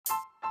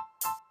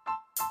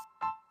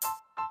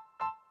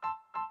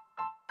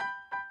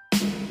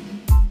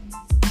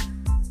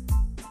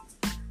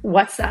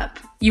What's up?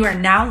 You are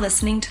now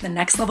listening to the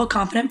Next Level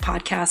Confident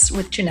podcast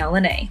with Janelle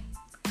Lene.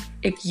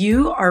 If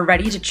you are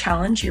ready to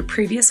challenge your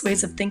previous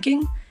ways of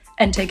thinking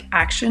and take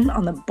action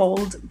on the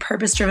bold,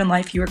 purpose-driven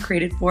life you were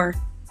created for,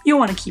 you'll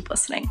want to keep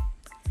listening.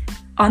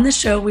 On this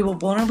show, we will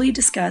vulnerably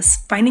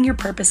discuss finding your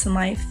purpose in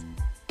life,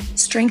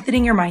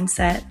 strengthening your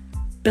mindset,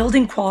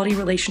 building quality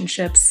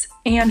relationships,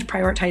 and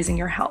prioritizing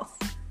your health.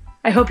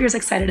 I hope you're as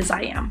excited as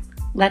I am.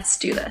 Let's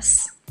do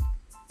this.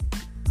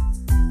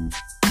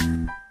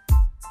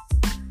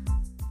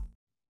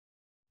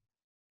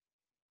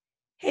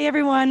 Hey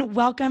everyone,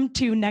 welcome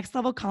to Next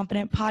Level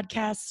Confident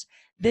Podcast.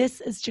 This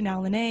is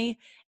Janelle Lene,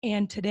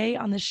 and today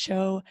on the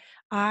show,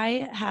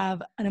 I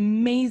have an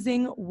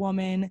amazing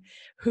woman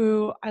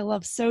who I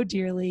love so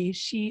dearly.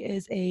 She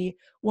is a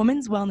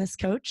women's wellness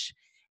coach,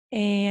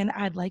 and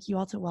I'd like you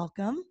all to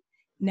welcome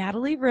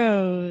Natalie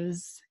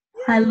Rose.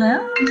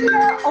 Hello.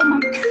 Oh my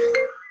God.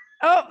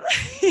 Oh,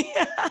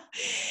 yeah.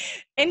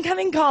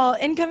 Incoming call.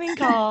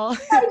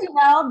 Hi,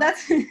 Janelle.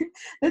 That's me.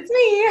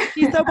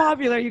 She's so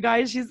popular, you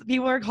guys.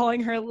 People are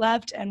calling her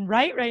left and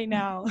right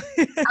now.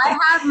 I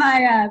have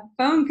my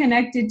phone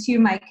connected to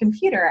my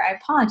computer. I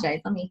apologize.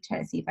 Let me try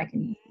to see if I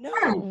can.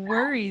 No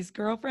worries,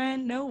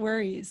 girlfriend. No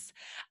worries.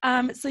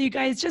 So you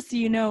guys, just so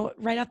you know,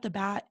 right off the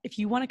bat, if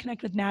you want to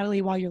connect with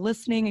Natalie while you're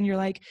listening and you're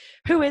like,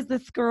 who is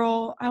this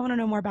girl? I want to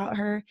know more about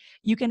her.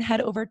 You can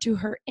head over to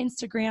her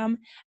Instagram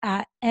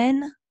at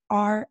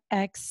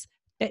NRX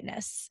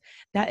Fitness.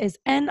 That is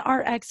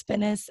NRX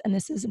Fitness, and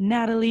this is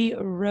Natalie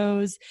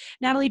Rose.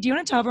 Natalie, do you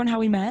want to tell everyone how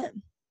we met?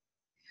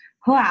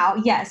 Wow.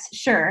 Yes,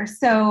 sure.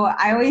 So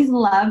I always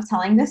love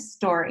telling this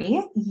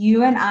story.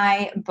 You and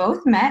I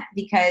both met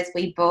because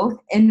we both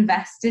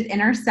invested in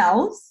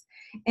ourselves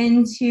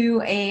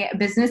into a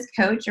business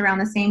coach around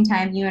the same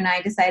time you and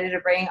I decided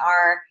to bring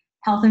our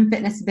health and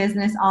fitness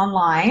business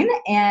online.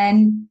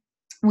 And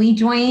we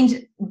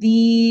joined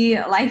the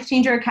Life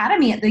Changer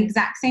Academy at the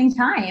exact same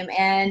time.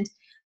 And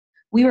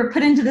we were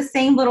put into the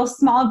same little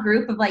small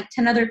group of like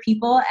 10 other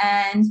people.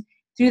 And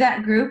through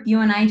that group, you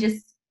and I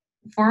just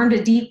formed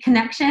a deep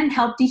connection,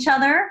 helped each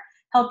other,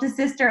 helped a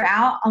sister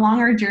out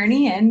along our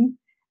journey. And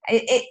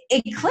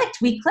it clicked.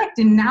 We clicked.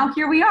 And now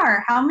here we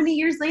are. How many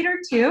years later,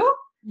 too?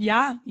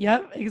 Yeah.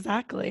 Yep.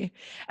 Exactly.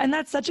 And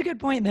that's such a good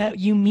point that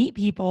you meet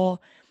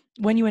people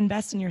when you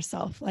invest in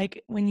yourself.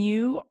 Like when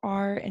you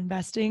are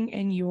investing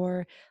in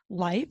your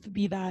life,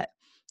 be that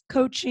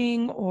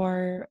coaching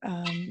or,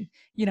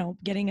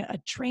 getting a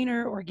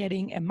trainer or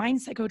getting a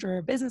mindset coach or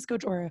a business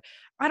coach, or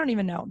I don't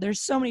even know.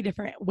 There's so many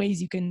different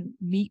ways you can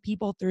meet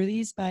people through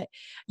these, but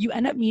you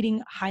end up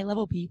meeting high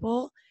level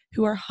people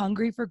who are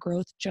hungry for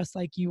growth just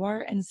like you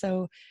are. And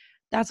so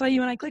that's why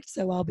you and I clicked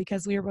so well,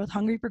 because we were both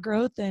hungry for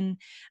growth, and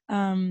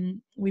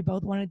we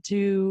both wanted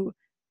to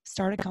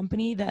start a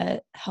company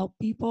that helped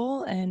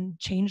people and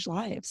change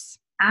lives.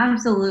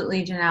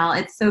 Absolutely,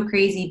 Janelle. It's so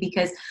crazy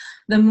because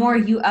the more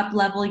you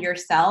up-level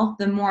yourself,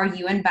 the more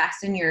you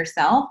invest in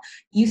yourself,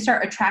 you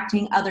start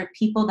attracting other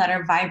people that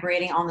are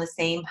vibrating on the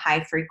same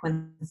high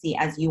frequency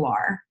as you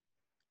are.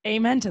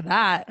 Amen to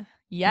that.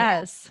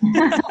 Yes.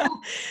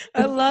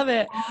 I love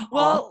it.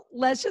 Well,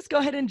 let's just go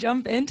ahead and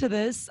jump into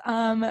this.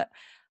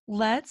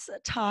 Let's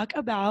talk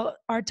about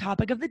our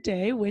topic of the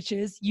day, which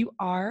is you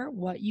are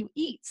what you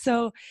eat.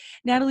 So,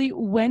 Natalie,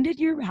 when did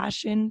your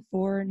passion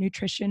for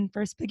nutrition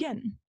first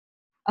begin?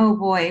 Oh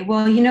boy.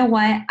 Well, you know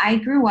what? I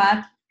grew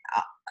up,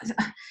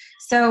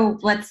 so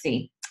let's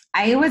see.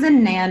 I was a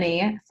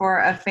nanny for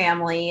a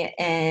family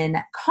in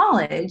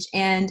college,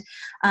 and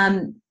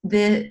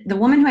the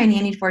woman who I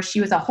nannied for,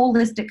 she was a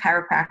holistic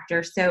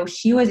chiropractor, so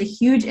she was a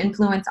huge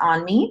influence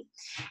on me.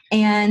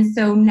 And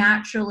so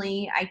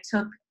naturally, I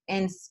took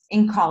in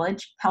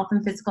college health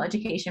and physical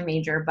education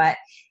major, but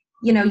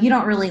you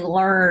don't really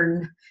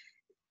learn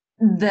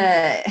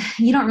the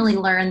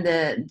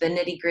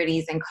nitty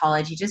gritties in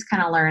college. You just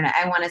kind of learn,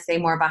 I want to say,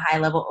 more of a high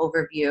level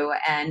overview.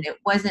 And it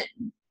wasn't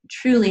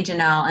truly,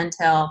 Janelle,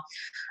 until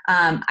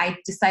I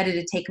decided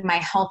to take my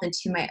health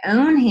into my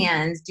own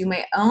hands, do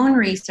my own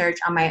research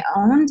on my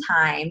own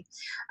time,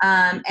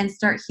 and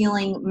start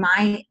healing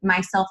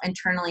myself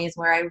internally, is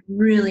where I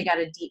really got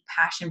a deep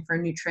passion for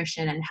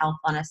nutrition and health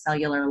on a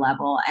cellular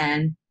level.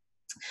 And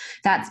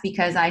that's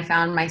because I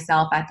found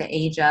myself at the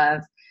age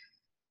of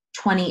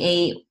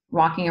 28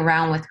 walking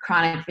around with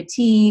chronic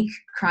fatigue,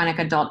 chronic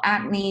adult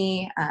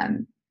acne, I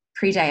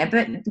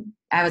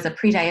was a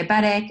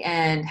pre-diabetic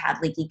and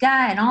had leaky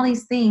gut and all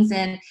these things.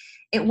 And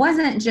it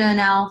wasn't,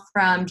 Janelle,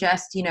 from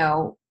just,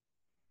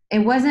 it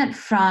wasn't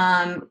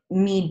from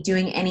me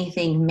doing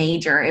anything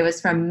major. It was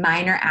from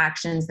minor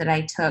actions that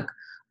I took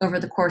over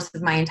the course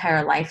of my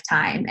entire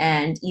lifetime.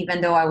 And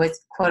even though I was,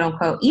 quote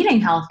unquote,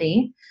 eating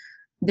healthy,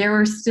 there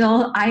were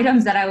still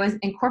items that I was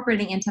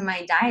incorporating into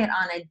my diet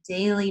on a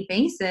daily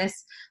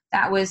basis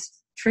that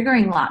was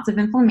triggering lots of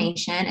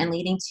inflammation and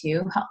leading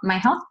to my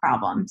health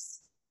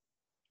problems.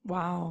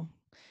 Wow.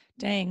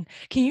 Dang.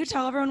 Can you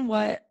tell everyone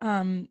what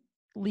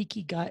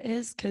leaky gut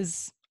is?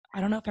 Because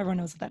I don't know if everyone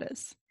knows what that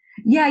is.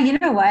 Yeah, you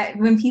know what?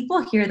 When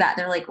people hear that,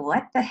 they're like,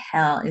 what the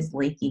hell is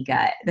leaky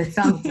gut? That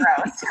sounds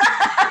gross.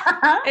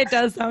 It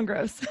does sound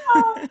gross.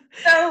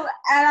 So,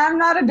 and I'm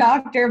not a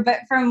doctor, but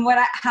from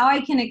how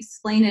I can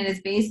explain it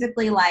is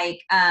basically like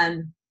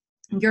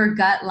your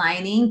gut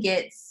lining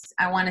gets,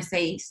 I want to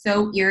say,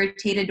 so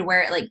irritated to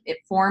where it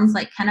forms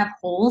like kind of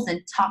holes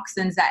and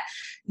toxins that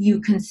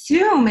you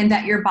consume and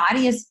that your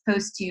body is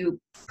supposed to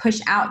push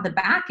out the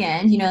back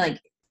end, like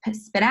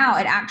spit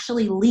out. It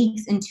actually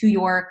leaks into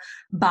your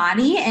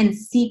body and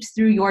seeps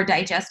through your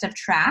digestive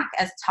tract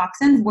as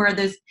toxins,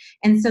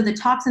 and so the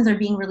toxins are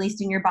being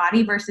released in your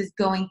body versus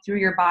going through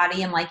your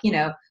body and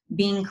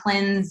being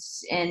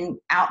cleansed and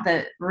out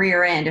the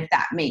rear end, if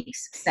that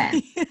makes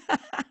sense.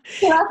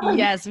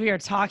 Yes, we are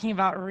talking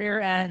about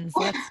rear ends.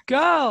 Let's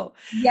go.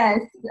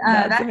 Yes,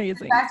 that's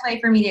amazing. The best way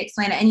for me to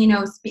explain it. And,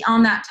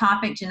 on that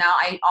topic, Janelle,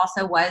 I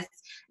also was,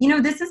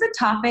 this is a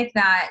topic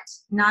that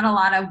not a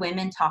lot of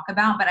women talk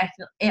about, but I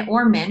feel,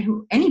 or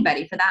men,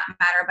 anybody for that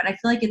matter, but I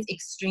feel like it's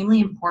extremely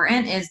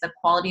important is the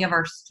quality of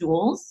our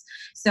stools.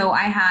 So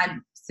I had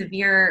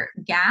severe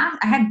gas.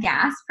 I had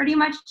gas pretty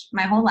much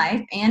my whole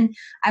life. And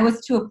I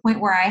was to a point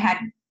where I had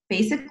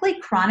basically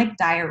chronic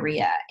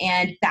diarrhea.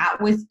 And that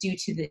was due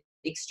to the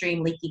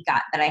extreme leaky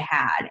gut that I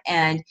had.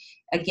 And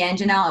again,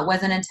 Janelle, it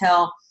wasn't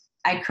until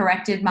I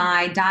corrected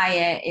my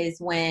diet is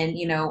when,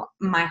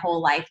 my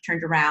whole life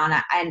turned around.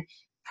 And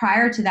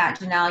prior to that,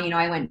 Janelle,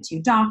 I went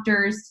to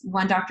doctors.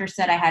 One doctor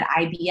said I had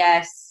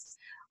IBS.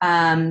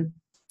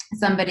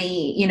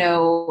 Somebody,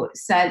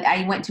 said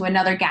I went to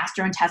another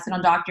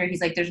gastrointestinal doctor. He's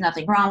like, there's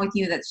nothing wrong with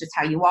you. That's just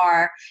how you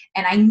are.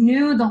 And I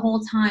knew the whole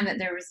time that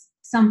there was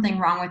something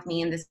wrong with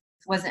me and this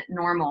wasn't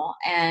normal.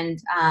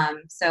 And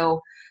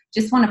so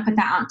just want to put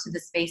that out into the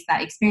space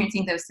that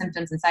experiencing those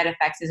symptoms and side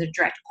effects is a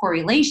direct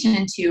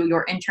correlation to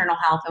your internal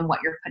health and what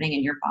you're putting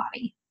in your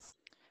body.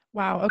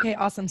 Wow. Okay.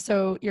 Awesome.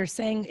 So you're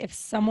saying if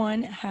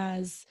someone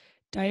has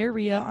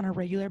diarrhea on a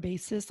regular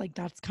basis,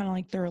 that's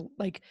kind of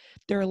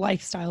their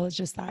lifestyle is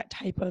just that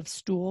type of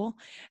stool.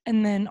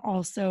 And then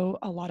also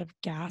a lot of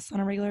gas on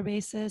a regular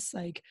basis,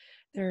 like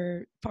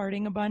they're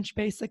farting a bunch,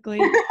 basically.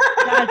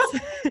 That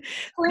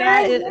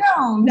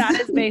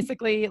is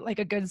basically like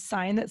a good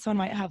sign that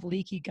someone might have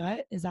leaky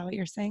gut. Is that what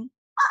you're saying?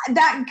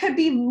 That could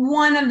be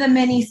one of the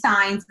many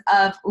signs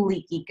of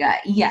leaky gut.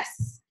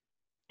 Yes.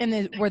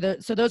 And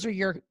so those are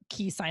your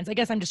key signs. I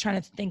guess I'm just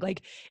trying to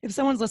think if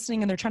someone's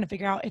listening and they're trying to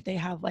figure out if they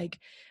have like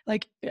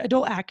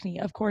adult acne.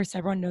 Of course,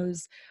 everyone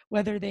knows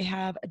whether they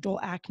have adult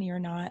acne or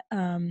not.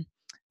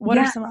 What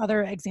are some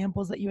other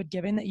examples that you had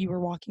given that you were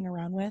walking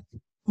around with?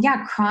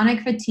 Yeah, chronic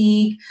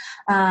fatigue.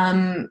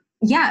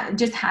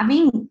 Just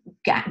having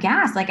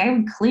gas. Like I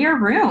would clear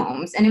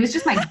rooms, and it was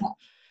just my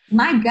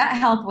gut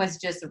health was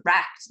just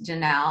wrecked,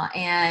 Janelle.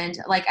 And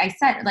like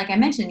I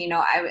mentioned,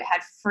 I had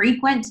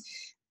frequent.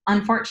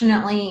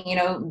 Unfortunately,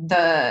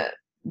 the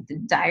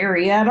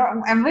diarrhea.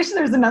 I wish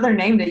there's another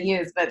name to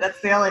use, but that's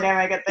the only name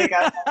I could think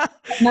of.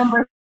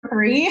 Number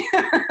 3.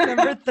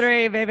 Number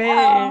 3, baby.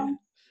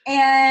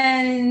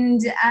 And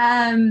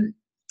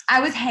I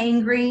was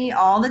hangry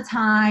all the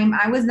time.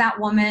 I was that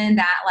woman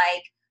that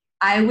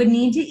I would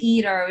need to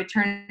eat or I would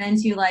turn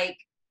into a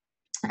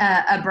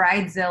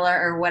bridezilla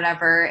or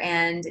whatever.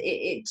 And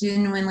it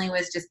genuinely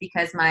was just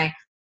because my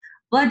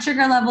blood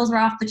sugar levels were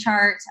off the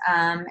chart.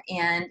 And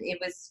it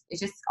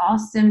just all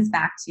stems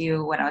back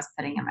to what I was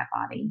putting in my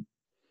body.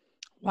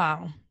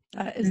 Wow.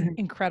 That is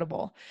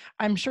incredible.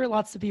 I'm sure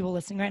lots of people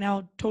listening right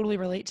now totally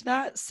relate to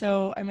that.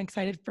 So I'm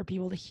excited for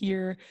people to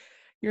hear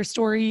your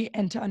story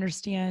and to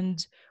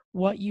understand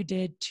what you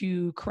did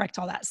to correct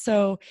all that.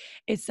 So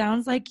it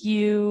sounds like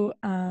you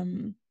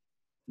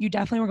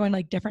definitely were going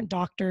to different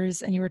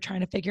doctors and you were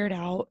trying to figure it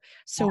out.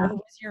 So what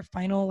was your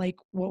final,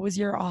 what was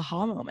your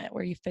aha moment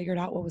where you figured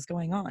out what was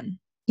going on?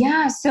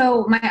 Yeah.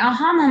 So my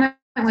aha moment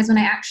was when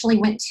I actually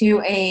went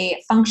to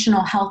a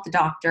functional health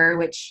doctor,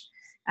 which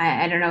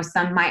I don't know,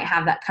 some might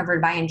have that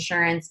covered by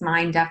insurance.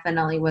 Mine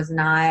definitely was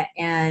not.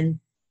 And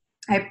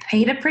I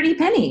paid a pretty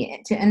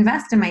penny to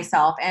invest in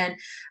myself, and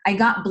I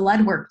got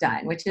blood work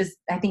done, which is,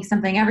 I think,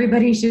 something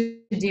everybody should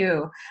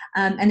do.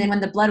 And then when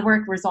the blood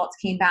work results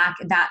came back,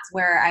 that's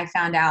where I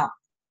found out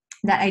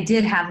that I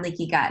did have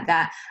leaky gut,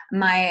 that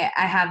I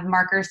have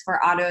markers for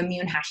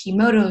autoimmune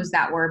Hashimoto's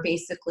that were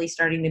basically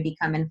starting to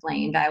become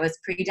inflamed. I was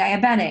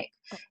pre-diabetic.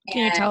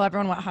 Can you tell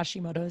everyone what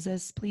Hashimoto's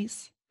is,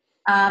 please?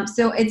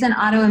 So it's an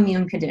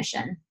autoimmune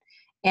condition,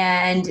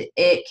 and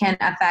it can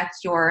affect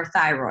your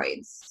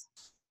thyroids.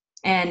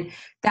 And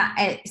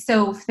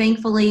so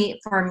thankfully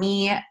for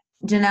me,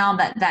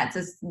 Janelle,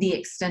 that's the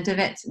extent of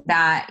it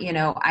that,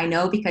 I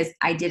know, because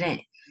I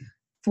didn't,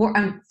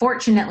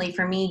 unfortunately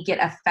for me, get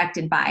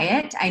affected by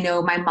it. I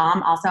know my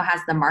mom also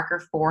has the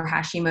marker for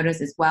Hashimoto's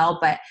as well,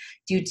 but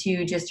due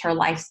to just her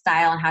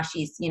lifestyle and how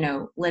she's,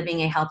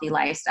 living a healthy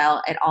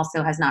lifestyle, it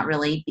also has not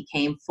really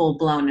became full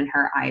blown in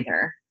her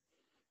either.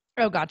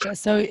 Oh, gotcha.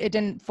 So it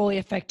didn't fully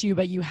affect you,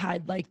 but you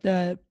had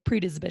the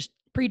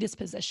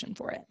predisposition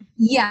for it.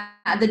 Yeah,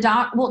 the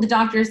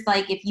doctor's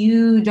like, if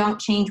you don't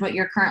change what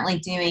you're currently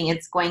doing,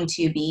 it's going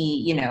to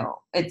be,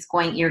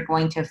 you're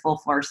going to full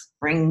force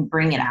bring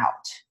it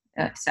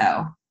out.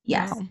 So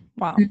yes.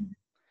 Wow. Wow.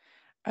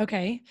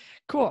 Okay,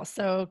 cool.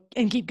 So,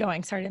 and keep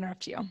going. Sorry to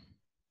interrupt you.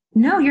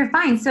 No, you're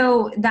fine.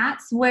 So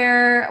that's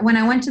where, when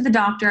I went to the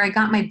doctor, I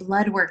got my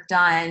blood work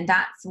done.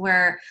 That's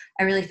where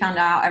I really found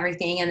out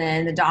everything. And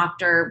then the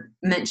doctor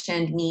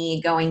mentioned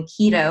me going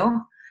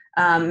keto.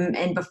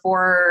 And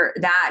before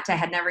that, I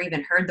had never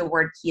even heard the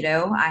word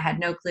keto. I had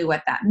no clue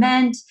what that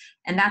meant.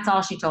 And that's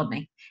all she told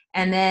me.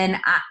 And then,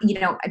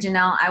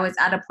 Janelle, I was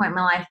at a point in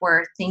my life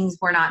where things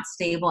were not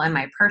stable in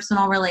my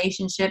personal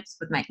relationships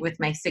with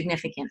my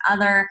significant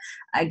other.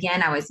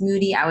 Again, I was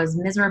moody. I was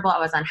miserable. I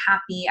was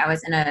unhappy. I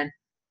was in a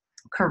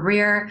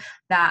career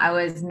that I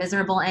was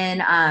miserable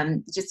in,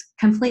 just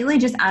completely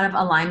just out of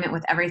alignment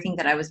with everything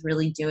that I was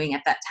really doing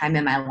at that time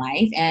in my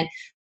life. And,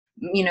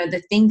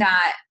 the thing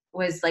that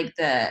was like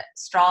the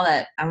straw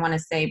that I want to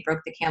say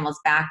broke the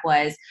camel's back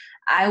was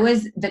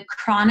the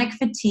chronic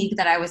fatigue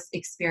that I was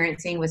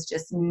experiencing was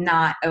just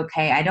not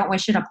okay. I don't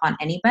wish it upon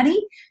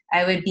anybody.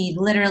 I would be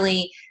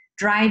literally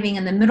driving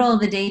in the middle of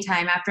the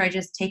daytime after I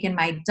just taken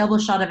my double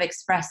shot of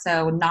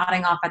espresso,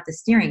 nodding off at the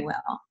steering wheel.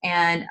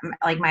 And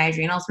like my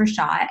adrenals were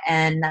shot.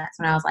 And that's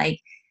when I was like,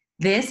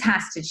 this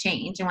has to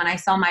change. And when I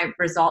saw my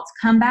results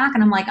come back,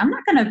 and I'm like, I'm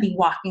not going to be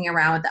walking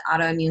around with the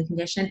autoimmune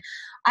condition.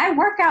 I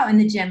work out in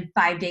the gym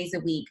 5 days a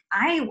week.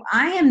 I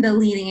am the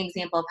leading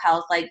example of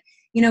health. Like,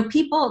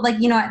 people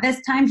like, at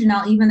this time,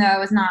 Janelle, even though I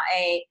was not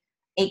a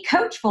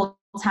coach full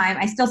time,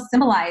 I still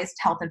symbolized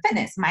health and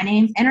fitness. My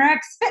name's NRX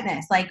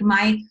Fitness. Like,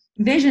 my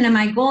vision and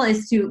my goal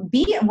is to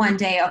be one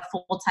day a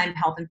full-time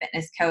health and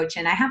fitness coach,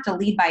 and I have to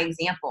lead by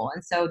example.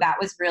 And so that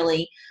was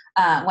really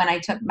when I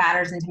took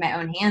matters into my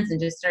own hands and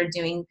just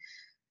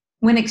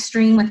went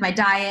extreme with my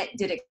diet,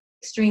 did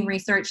extreme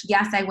research.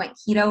 Yes, I went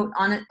keto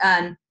on it.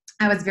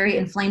 I was very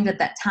inflamed at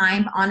that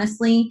time,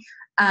 honestly.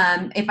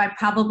 If I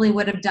probably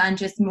would have done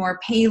just more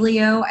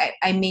paleo,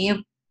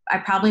 I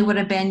probably would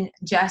have been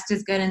just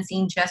as good and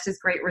seen just as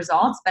great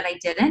results, but I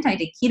didn't. I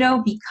did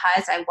keto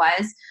because I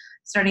was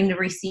starting to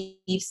receive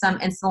some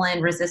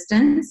insulin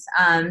resistance.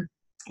 And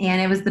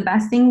it was the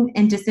best thing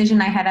and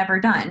decision I had ever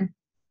done.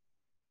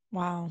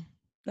 Wow.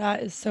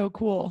 That is so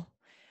cool.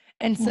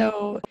 And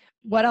so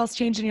what else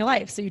changed in your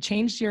life? So you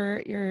changed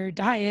your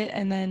diet,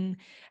 and then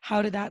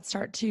how did that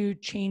start to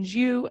change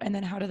you? And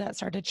then how did that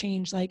start to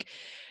change like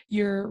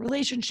your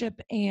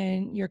relationship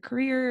and your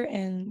career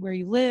and where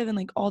you live and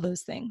like all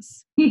those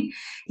things?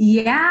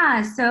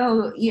 Yeah.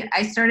 So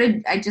I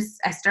started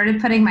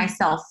putting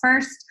myself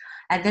first.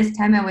 At this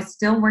time, I was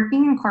still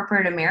working in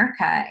corporate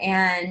America,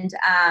 and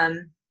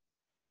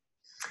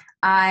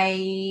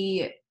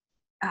I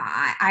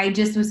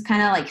just was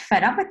kind of like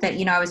fed up with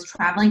it. I was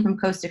traveling from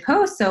coast to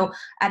coast. So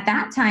at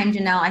that time,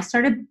 Janelle, I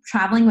started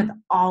traveling with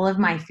all of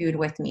my food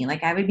with me.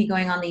 Like, I would be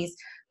going on these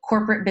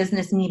corporate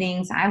business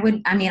meetings.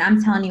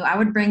 I'm telling you, I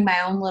would bring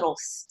my own little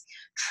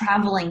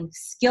traveling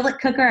skillet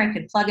cooker I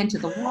could plug into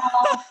the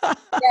wall.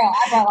 Yeah,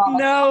 I got all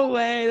No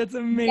way. That's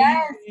amazing.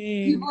 Yes,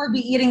 people would be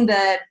eating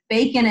the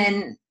bacon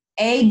and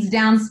eggs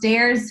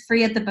downstairs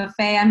free at the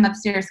buffet. I'm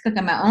upstairs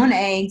cooking my own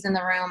eggs in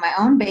the room, my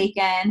own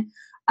bacon.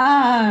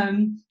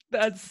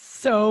 That's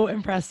so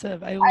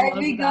impressive. I'd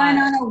be going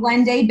on a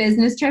 1-day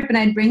business trip, and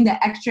I'd bring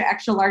the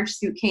extra large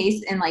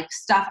suitcase and like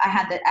stuff. I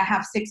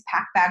have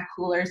 6-pack bag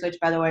coolers, which,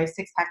 by the way,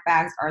 6-pack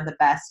bags are the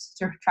best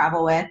to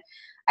travel with.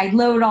 I'd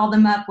load all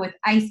them up with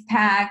ice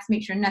packs,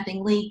 make sure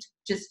nothing leaked,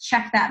 just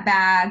check that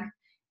bag,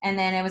 and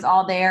then it was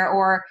all there.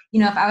 Or,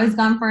 if I was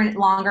gone for a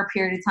longer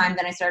period of time,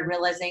 then I started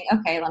realizing,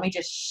 okay, let me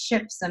just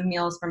ship some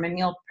meals from a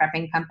meal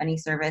prepping company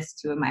service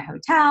to my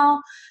hotel.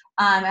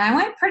 And I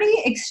went pretty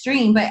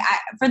extreme, but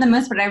for the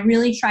most part, I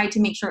really tried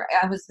to make sure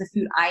I was the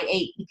food I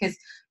ate, because,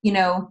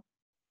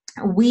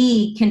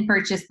 we can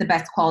purchase the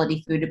best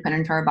quality food to put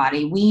into our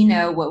body. We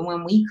know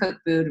when we cook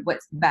food,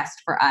 what's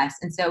best for us.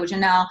 And so,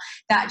 Janelle,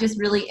 that just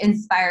really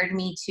inspired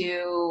me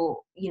to,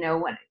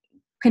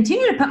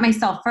 continue to put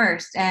myself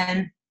first.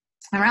 And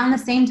around the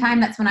same time,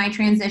 that's when I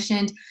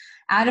transitioned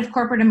out of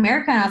corporate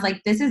America. And I was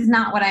like, this is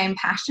not what I am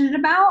passionate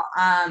about.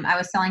 I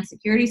was selling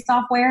security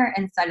software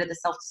inside of the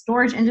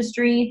self-storage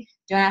industry.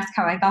 Don't ask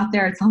how I got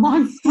there. It's a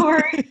long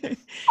story.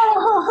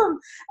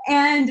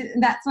 And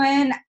that's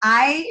when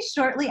I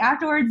shortly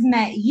afterwards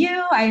met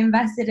you. I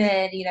invested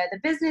in, the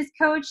business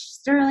coach,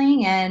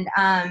 Sterling. And,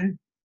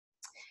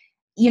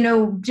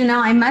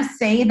 Janelle, I must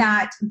say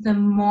that the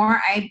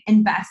more I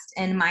invest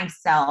in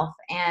myself,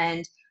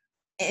 and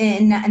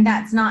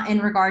that's not in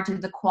regard to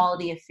the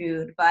quality of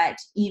food, but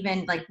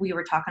even like we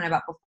were talking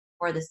about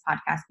before this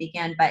podcast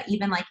began, but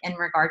even like in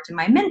regard to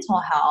my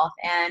mental health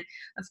and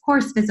of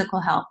course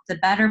physical health, the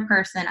better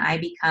person I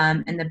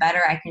become and the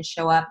better I can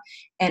show up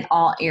in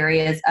all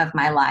areas of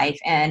my life.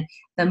 And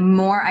the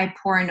more I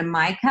pour into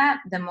my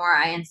cup, the more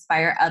I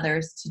inspire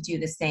others to do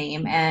the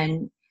same.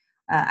 And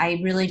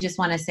I really just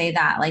want to say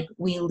that, like,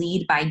 we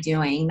lead by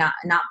doing,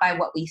 not by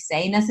what we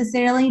say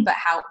necessarily, but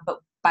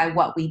by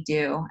what we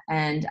do.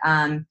 And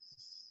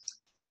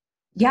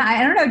Yeah,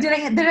 I don't know. Did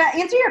I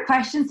answer your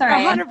question? Sorry.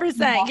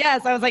 100%.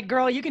 Yes. I was like,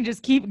 girl, you can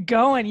just keep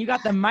going. You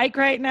got the mic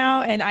right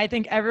now. And I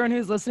think everyone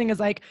who's listening is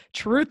like,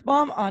 truth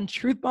bomb on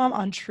truth bomb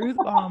on truth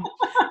bomb.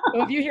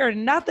 So if you hear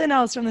nothing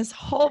else from this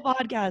whole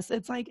podcast,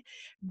 it's like,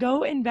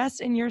 go invest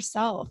in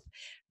yourself.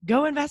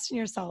 Go invest in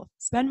yourself.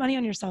 Spend money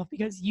on yourself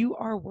because you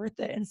are worth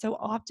it. And so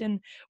often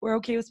we're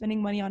okay with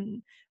spending money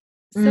on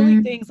silly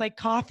Mm, things like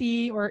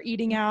coffee or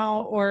eating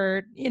out,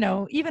 or,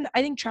 even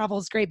I think travel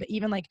is great, but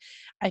even like,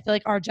 I feel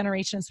like our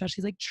generation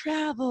especially is like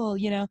travel,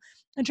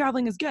 and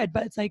traveling is good,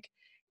 but it's like,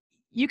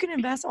 you can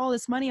invest all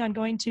this money on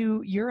going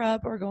to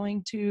Europe or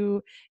going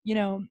to, you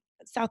know,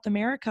 South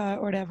America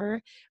or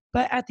whatever.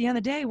 But at the end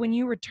of the day, when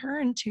you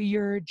return to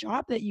your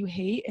job that you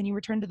hate, and you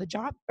return to the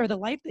job or the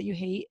life that you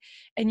hate,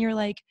 and you're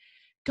like,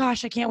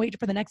 gosh, I can't wait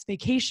for the next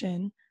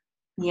vacation.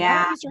 Why don't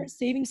yeah. you start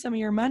saving some of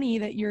your money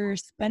that you're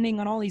spending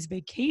on all these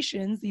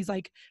vacations, these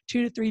like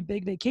 2 to 3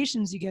 big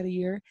vacations you get a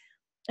year,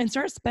 and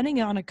start spending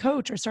it on a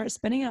coach, or start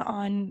spending it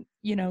on,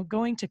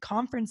 going to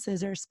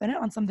conferences, or spend it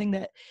on something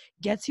that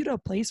gets you to a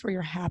place where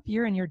you're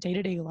happier in your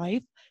day-to-day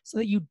life, so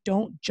that you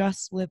don't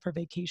just live for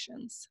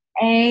vacations.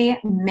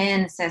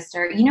 Amen,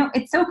 sister.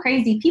 It's so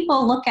crazy.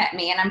 People look at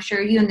me, and I'm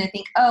sure you, and they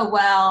think, oh,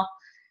 well,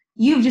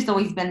 you've just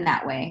always been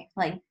that way.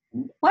 Like,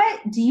 what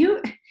do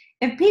you,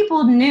 if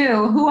people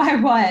knew who I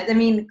was, I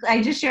mean,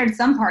 I just shared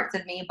some parts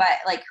of me, but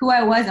like who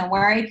I was and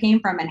where I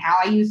came from and how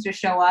I used to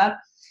show up,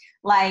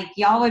 like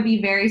y'all would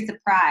be very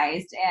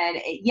surprised.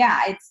 And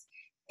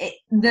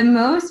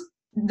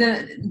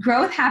the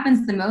growth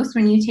happens the most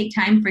when you take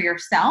time for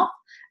yourself,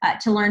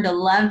 to learn to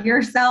love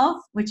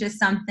yourself, which is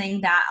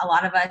something that a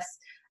lot of us,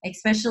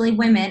 especially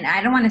women,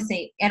 I don't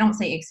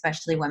say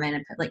especially women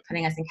and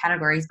putting us in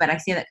categories, but I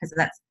say that because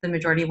that's the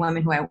majority of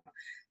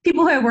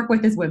people who I work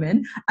with is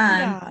women.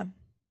 Yeah.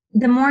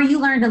 The more you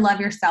learn to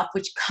love yourself,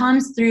 which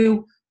comes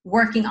through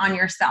working on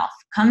yourself,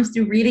 comes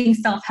through reading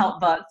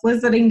self-help books,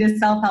 listening to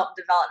self-help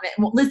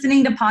development,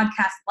 listening to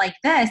podcasts like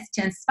this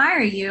to inspire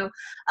you,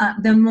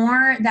 the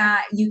more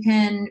that you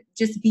can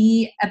just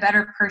be a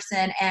better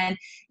person. And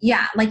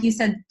yeah, like you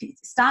said,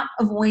 stop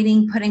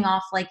avoiding putting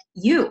off like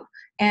you.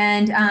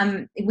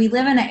 And we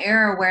live in an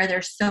era where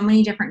there's so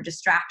many different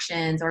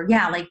distractions, or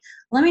like,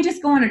 let me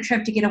just go on a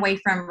trip to get away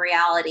from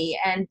reality.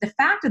 And the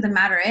fact of the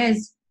matter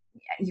is,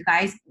 you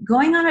guys,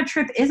 going on a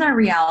trip is our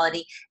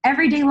reality.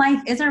 Everyday life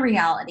is a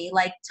reality.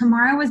 Like,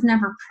 tomorrow was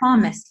never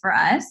promised for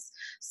us.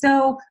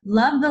 So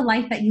love the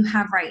life that you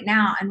have right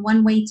now. And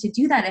one way to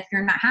do that, if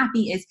you're not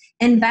happy, is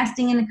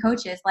investing in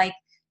coaches. Like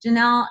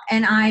Janelle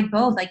and I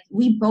both, like,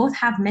 we both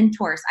have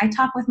mentors. I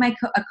talk with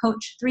a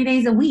coach 3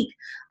 days a week.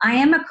 I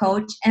am a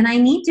coach and I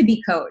need to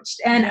be coached.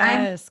 And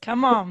Yes.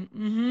 Come on.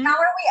 how are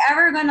we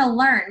ever going to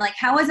learn? Like,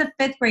 how is a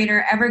fifth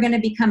grader ever going to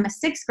become a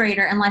sixth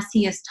grader unless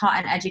he is taught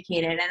and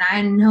educated? And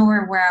I know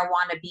where I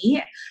want to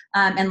be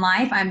in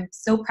life. I'm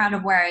so proud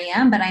of where I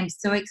am, but I'm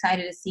so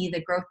excited to see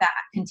the growth that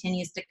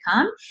continues to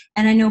come.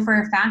 And I know for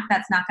a fact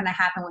that's not going to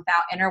happen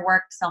without inner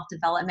work,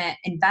 self-development,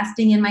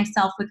 investing in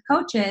myself with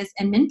coaches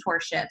and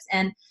mentorships.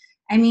 And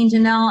I mean,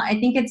 Janelle, I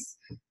think it's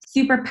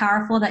super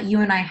powerful that you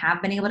and I have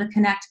been able to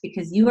connect,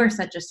 because you are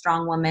such a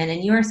strong woman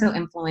and you are so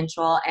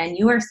influential and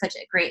you are such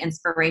a great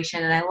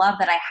inspiration. And I love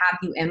that I have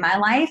you in my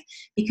life,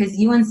 because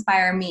you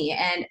inspire me.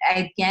 And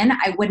again,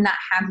 I would not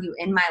have you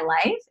in my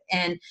life,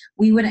 and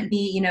we wouldn't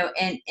be,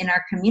 in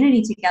our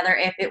community together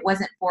if it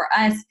wasn't for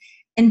us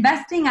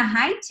investing a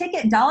high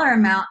ticket dollar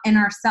amount in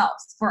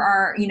ourselves for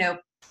our,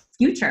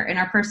 future and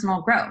our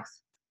personal growth.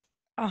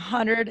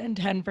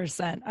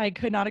 110%. I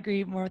could not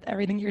agree more with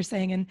everything you're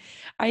saying. And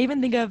I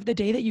even think of the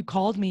day that you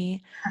called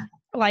me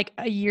like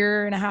a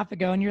year and a half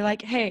ago, and you're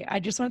like, hey, I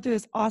just went through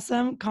this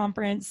awesome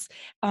conference.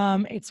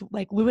 It's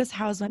like Lewis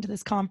Howes went to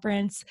this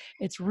conference.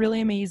 It's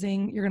really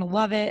amazing. You're going to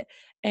love it.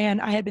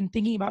 And I had been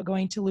thinking about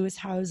going to Lewis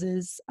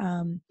Howes's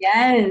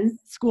Yes.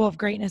 School of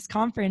Greatness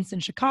conference in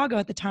Chicago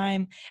at the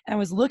time. And I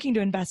was looking to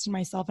invest in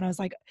myself. And I was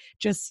like,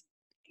 just,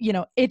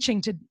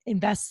 itching to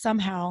invest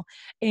somehow.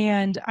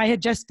 And I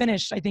had just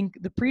finished, I think,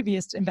 the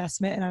previous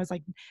investment. And I was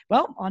like,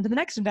 well, on to the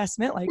next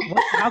investment. Like,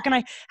 how can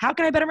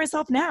I better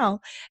myself now?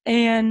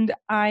 And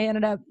I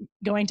ended up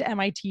going to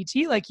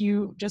MITT, like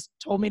you just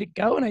told me to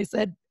go. And I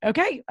said,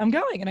 okay, I'm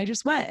going. And I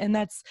just went. And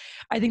that's,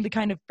 I think, the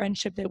kind of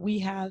friendship that we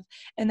have.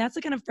 And that's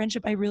the kind of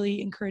friendship I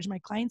really encourage my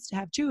clients to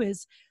have too,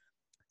 is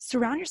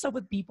surround yourself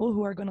with people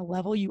who are going to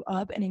level you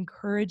up and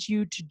encourage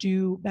you to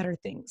do better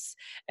things,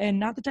 and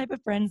not the type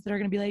of friends that are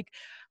going to be like,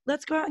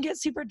 let's go out and get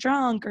super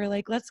drunk, or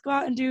like, let's go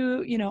out and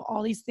do,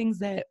 all these things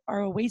that are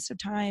a waste of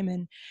time.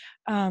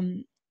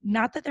 And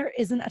not that there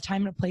isn't a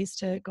time and a place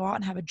to go out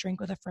and have a drink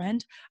with a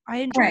friend. I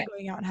enjoy Right.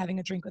 going out and having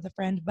a drink with a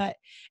friend, but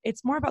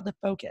it's more about the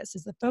focus.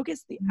 Is the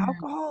focus the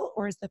alcohol,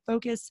 or is the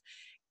focus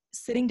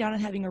sitting down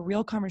and having a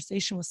real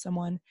conversation with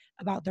someone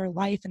about their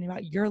life and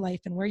about your life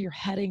and where you're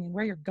heading and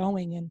where you're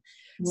going? And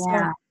so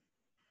Yeah.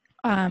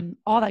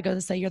 all that goes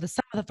to say you're the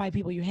sum of the 5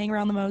 people you hang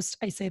around the most.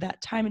 I say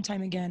that time and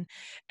time again.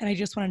 And I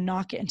just want to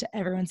knock it into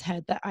everyone's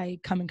head that I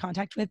come in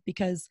contact with,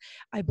 because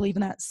I believe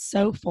in that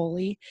so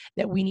fully,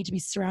 that we need to be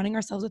surrounding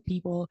ourselves with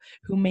people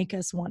who make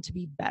us want to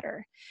be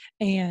better.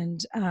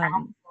 And,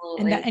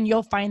 Absolutely. and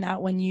you'll find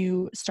that when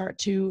you start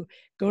to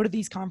go to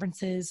these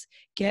conferences,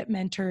 get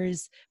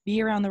mentors,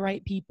 be around the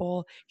right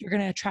people, you're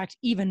going to attract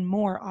even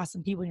more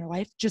awesome people in your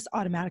life, just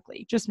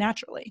automatically, just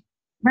naturally.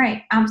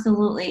 Right,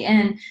 absolutely.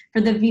 And for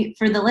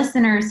the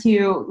listeners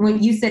who,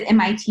 when you said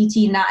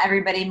MITT, not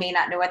everybody may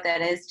not know what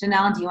that is.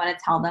 Janelle, do you want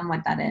to tell them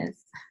what that is?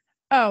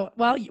 Oh,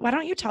 well, why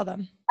don't you tell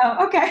them?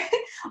 Oh, okay.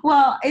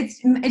 Well,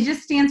 it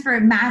just stands for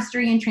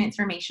Mastery and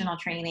Transformational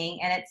Training,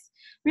 and it's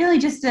really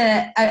just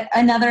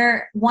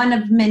another one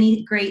of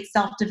many great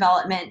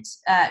self-development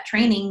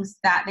trainings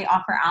that they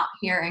offer out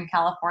here in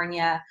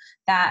California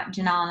that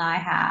Janelle and I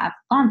have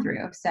gone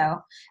through. So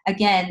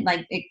again,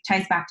 like it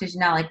ties back to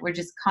Janelle, like we're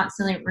just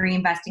constantly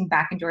reinvesting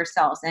back into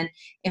ourselves. And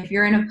if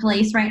you're in a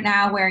place right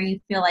now where you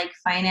feel like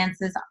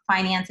finances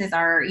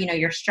are,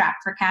 you're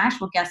strapped for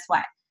cash, well, guess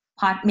what?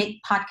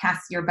 Make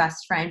podcasts your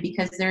best friend,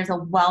 because there's a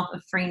wealth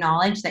of free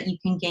knowledge that you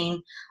can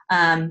gain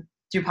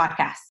through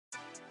podcasts.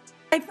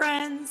 Hi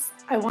friends,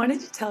 I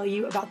wanted to tell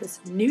you about this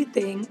new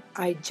thing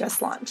I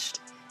just launched.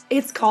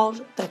 It's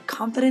called the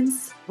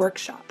Confidence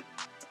Workshop.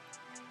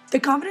 The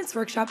Confidence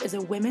Workshop is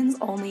a women's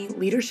only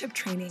leadership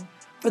training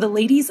for the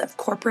ladies of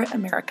corporate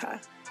America.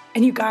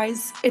 And you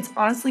guys, it's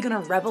honestly going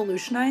to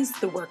revolutionize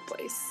the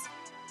workplace.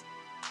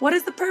 What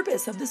is the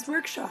purpose of this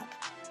workshop?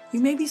 You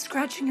may be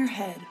scratching your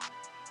head,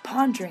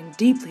 pondering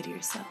deeply to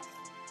yourself.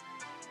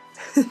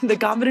 The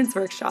Confidence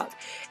Workshop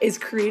is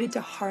created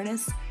to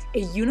harness a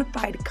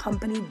unified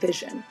company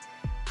vision,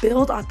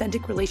 build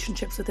authentic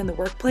relationships within the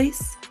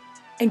workplace,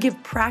 and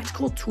give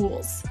practical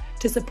tools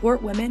to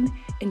support women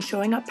in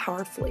showing up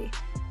powerfully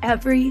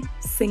every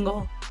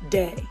single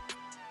day.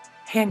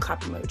 Hand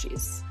clap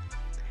emojis.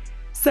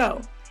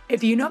 So,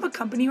 if you know of a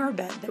company or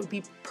event that would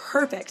be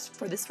perfect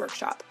for this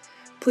workshop,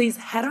 please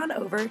head on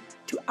over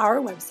to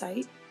our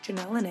website,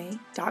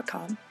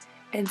 JanelleLene.com,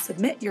 and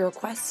submit your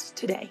request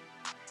today.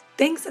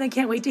 Thanks, and I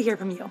can't wait to hear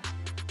from you.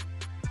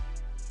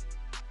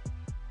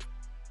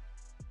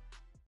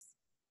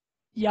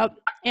 Yep.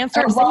 And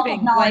start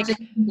saving. Like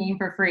game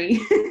for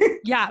free.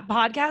 Yeah.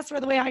 Podcasts were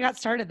the way I got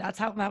started.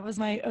 That was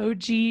my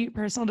OG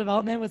personal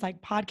development, was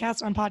like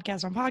podcast on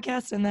podcast on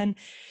podcast. And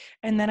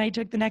then I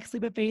took the next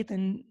leap of faith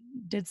and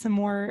did some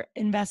more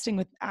investing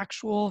with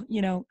actual,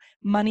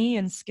 money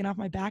and skin off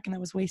my back. And that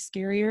was way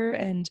scarier.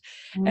 And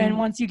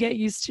once you get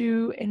used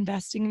to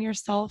investing in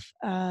yourself,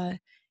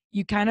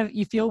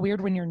 you feel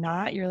weird when you're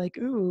not. You're like,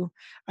 ooh,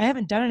 I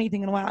haven't done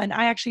anything in a while. And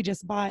I actually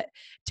just bought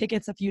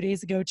tickets a few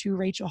days ago to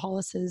Rachel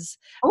Hollis's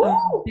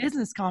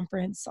business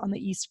conference on the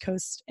East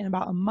Coast in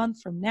about a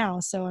month from now.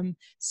 So I'm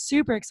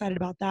super excited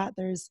about that.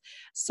 There's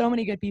so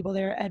many good people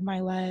there. Ed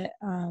Milet,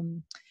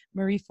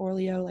 Marie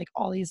Forleo, like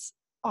all these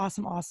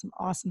awesome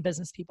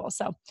business people.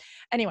 So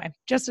anyway,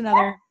 just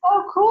another.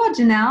 Oh, cool,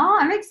 Janelle.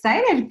 I'm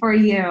excited for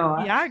you.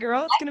 Yeah,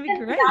 girl, it's going to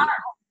be great.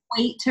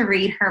 Wait to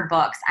read her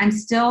books. I'm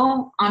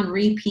still on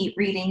repeat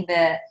reading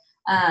the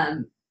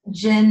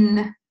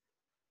Jen.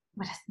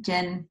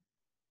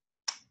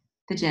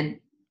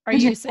 Are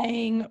you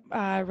saying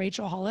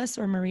Rachel Hollis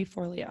or Marie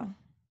Forleo?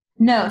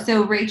 No,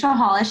 so Rachel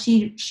Hollis,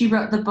 she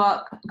wrote the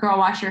book Girl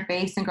Wash Your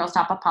Face and Girl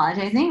Stop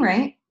Apologizing,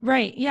 right?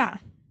 Right, yeah.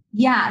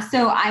 Yeah,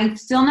 so I've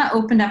still not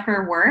opened up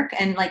her work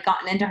and like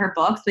gotten into her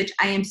books, which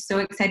I am so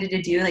excited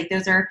to do. Like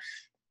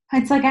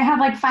it's like I have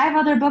like 5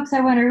 other books I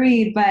want to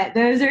read, but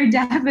those are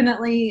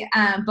definitely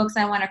books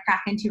I want to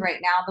crack into right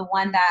now. The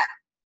one that,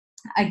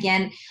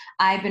 again,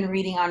 I've been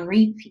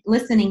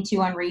listening to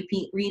on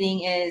repeat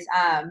reading is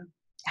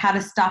How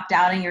to Stop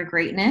Doubting Your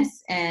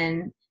Greatness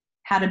and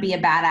How to Be a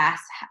Badass.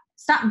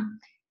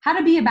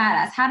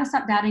 How to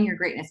Stop Doubting Your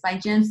Greatness by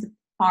Jen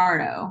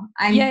Fardo.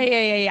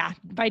 Yeah.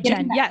 By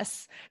Jen.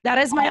 Yes. That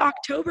is my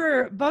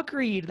October book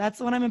read. That's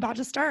the one I'm about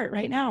to start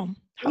right now.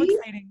 How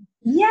exciting.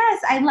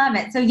 Yes, I love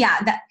it. So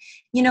yeah,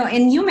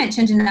 and you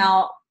mentioned,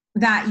 Janelle,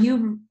 that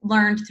you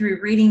learned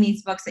through reading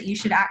these books that you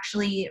should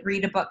actually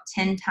read a book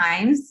 10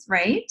 times,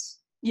 right?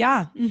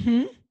 Yeah.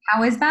 Mm-hmm.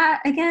 How is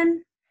that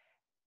again?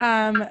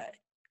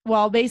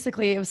 Well,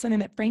 basically it was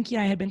something that Frankie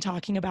and I had been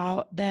talking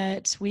about,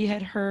 that we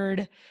had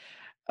heard.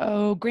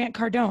 Grant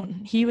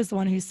Cardone, he was the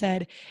one who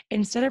said,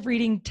 instead of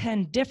reading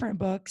 10 different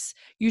books,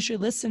 you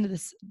should listen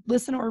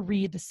or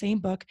read the same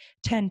book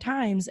 10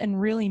 times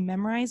and really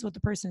memorize what the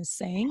person is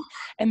saying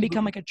and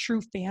become like a true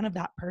fan of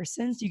that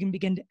person, so you can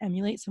begin to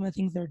emulate some of the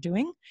things they're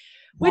doing,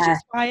 which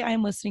is why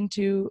I'm listening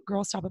to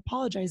Girl Stop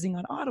Apologizing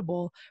on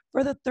Audible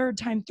for the 3rd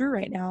time through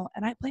right now.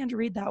 And I plan to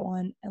read that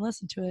one and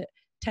listen to it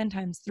 10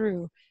 times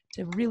through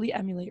to really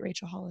emulate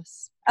Rachel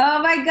Hollis.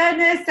 Oh my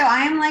goodness. So I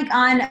am like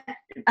on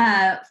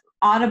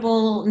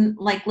Audible,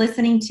 like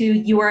listening to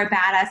You Are a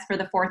Badass for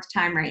the 4th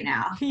time right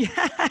now.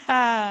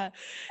 Yeah.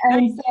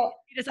 And so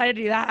you decided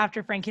to do that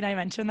after Frankie and I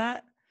mentioned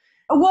that?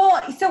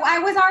 Well, so I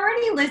was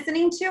already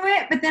listening to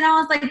it, but then I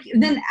was like,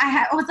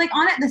 I was like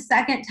on it the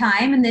second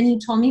time, and then you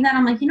told me that.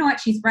 I'm like, you know what,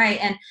 she's right.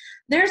 And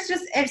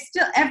it's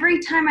still, every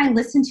time I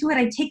listen to it,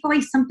 I take away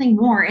something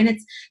more. And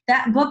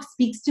that book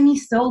speaks to me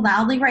so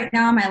loudly right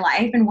now in my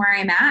life and where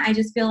I'm at. I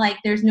just feel like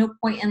there's no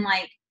point in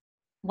like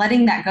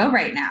letting that go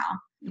right now.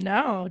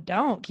 No,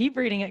 don't. Keep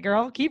reading it,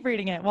 girl. Keep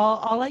reading it. Well,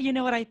 I'll let you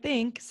know what I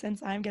think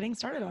since I'm getting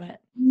started on it.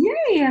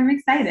 Yay, I'm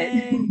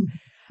excited. Yay.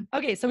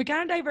 Okay, so we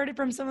kind of diverted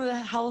from some of the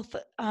health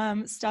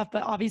stuff,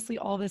 but obviously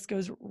all this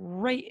goes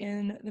right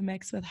in the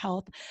mix with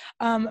health.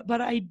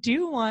 But I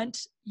do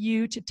want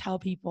you to tell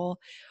people,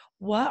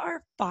 what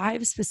are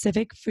 5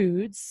 specific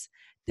foods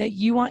that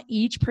you want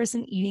each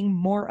person eating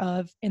more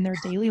of in their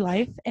daily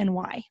life and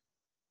why?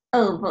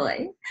 Oh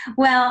boy.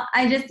 Well,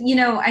 I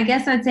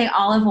guess I'd say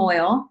olive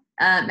oil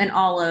and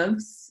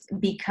olives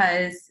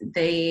because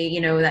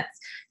that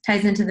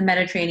ties into the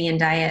Mediterranean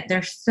diet.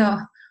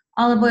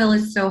 Olive oil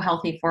is so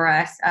healthy for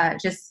us.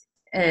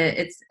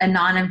 It's a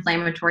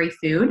non-inflammatory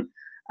food.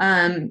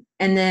 And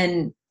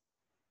then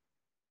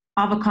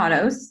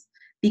avocados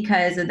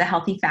because of the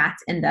healthy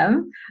fats in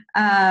them.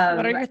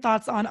 What are your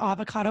thoughts on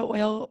avocado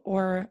oil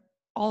or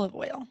olive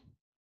oil?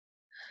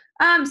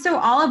 So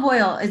olive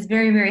oil is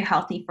very, very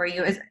healthy for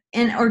you, is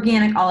an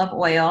organic olive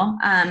oil.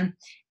 And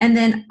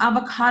then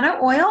avocado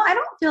oil, I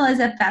don't feel as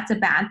if that's a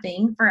bad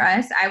thing for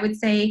us. I would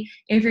say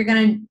if you're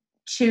going to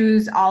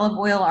choose olive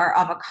oil or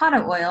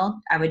avocado oil,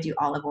 I would do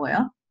olive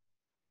oil.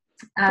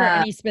 For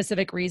any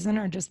specific reason,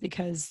 or just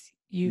because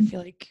you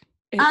feel like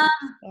it's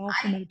all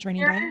for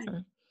Mediterranean diet?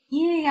 Or?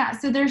 Yeah.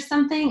 So there's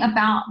something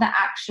about the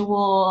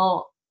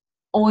actual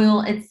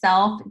oil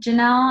itself,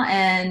 Janelle,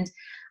 and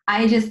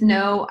I just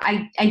know,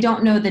 I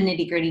don't know the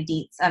nitty gritty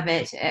deets of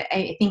it.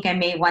 I think I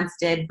may once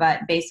did,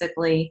 but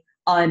basically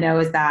all I know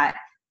is that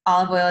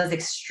olive oil is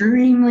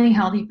extremely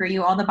healthy for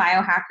you. All the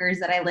biohackers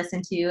that I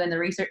listen to and the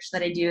research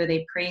that I do,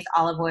 they praise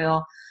olive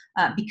oil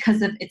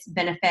because of its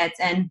benefits.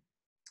 And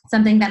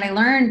something that I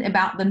learned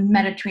about the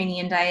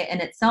Mediterranean diet in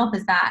itself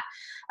is that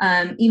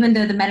even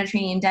though the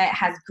Mediterranean diet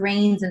has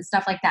grains and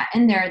stuff like that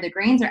in there, the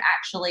grains are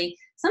actually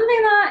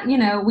something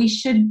that, we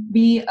should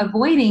be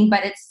avoiding,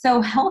 but it's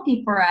so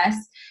healthy for us.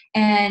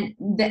 And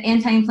the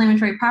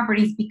anti-inflammatory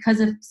properties because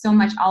of so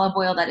much olive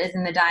oil that is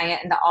in the diet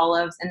and the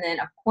olives. And then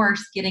of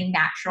course, getting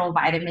natural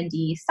vitamin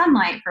D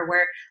sunlight for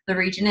where the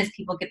region is,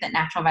 people get that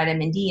natural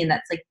vitamin D, and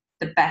that's like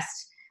the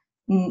best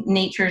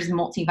nature's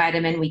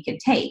multivitamin we could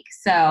take.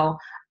 So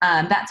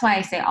that's why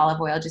I say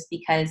olive oil, just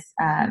because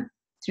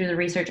through the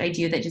research I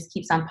do, that just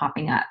keeps on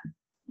popping up.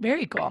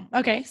 Very cool.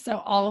 Okay, so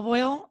olive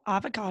oil,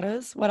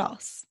 avocados, what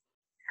else?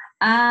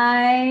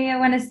 I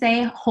want to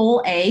say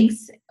whole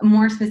eggs,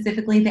 more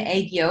specifically the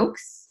egg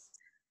yolks.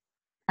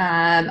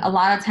 A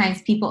lot of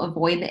times people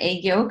avoid the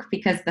egg yolk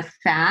because the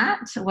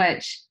fat,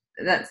 which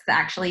that's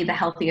actually the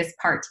healthiest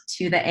part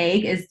to the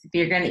egg, is if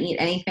you're going to eat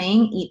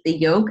anything, eat the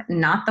yolk,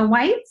 not the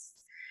whites.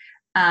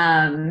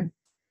 And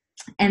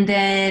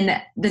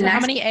then how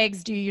many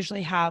eggs do you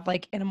usually have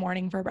like in a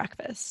morning for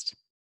breakfast?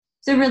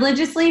 So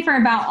religiously for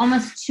about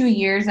almost 2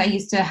 years, I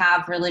used to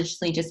have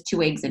religiously just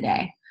 2 eggs a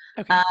day.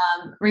 Okay.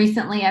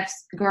 Recently,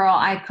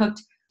 I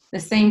cooked the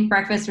same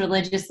breakfast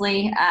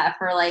religiously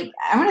for like,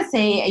 I want to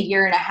say 1.5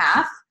 years.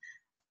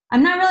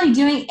 I'm not really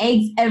doing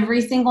eggs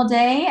every single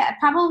day.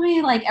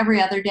 Probably like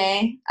every other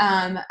day.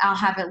 I'll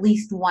have at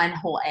least 1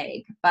 whole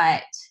egg.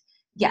 But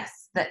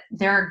yes,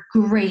 they're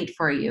great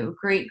for you.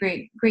 Great,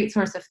 great, great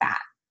source of fat.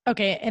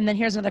 Okay. And then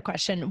here's another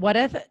question. What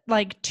if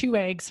like 2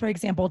 eggs, for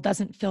example,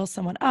 doesn't fill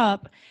someone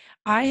up?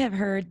 I have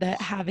heard that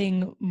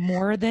having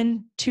more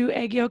than 2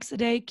 egg yolks a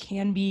day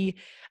can be,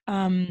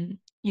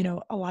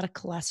 a lot of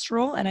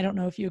cholesterol. And I don't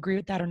know if you agree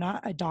with that or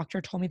not. A doctor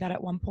told me that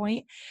at one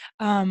point.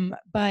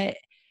 But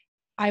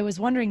I was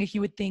wondering if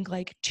you would think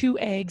like 2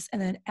 eggs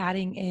and then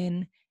adding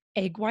in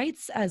egg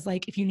whites as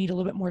like if you need a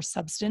little bit more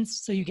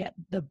substance so you get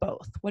the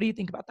both. What do you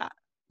think about that?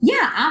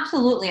 Yeah,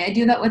 absolutely. I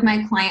do that with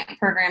my client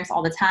programs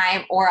all the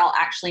time, or I'll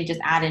actually just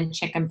add in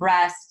chicken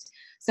breast.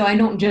 So I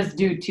don't just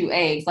do 2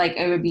 eggs. Like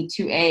it would be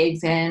 2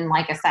 eggs and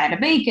like a side of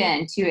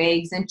bacon, 2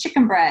 eggs and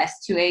chicken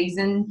breast, 2 eggs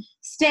and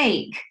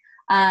steak.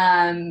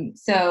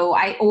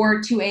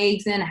 Or 2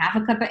 eggs and half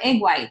a cup of egg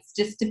whites,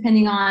 just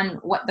depending on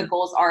what the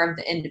goals are of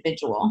the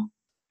individual.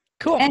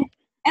 Cool. And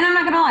I'm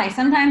not gonna lie,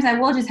 sometimes I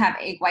will just have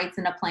egg whites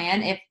in a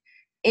plan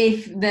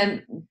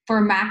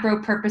for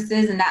macro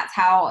purposes, and that's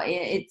how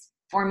it's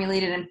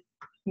formulated and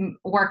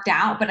worked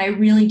out. But I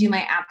really do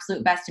my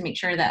absolute best to make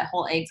sure that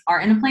whole eggs are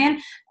in a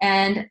plan.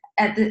 And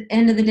at the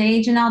end of the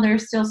day, Janelle,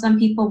 there's still some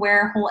people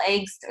where whole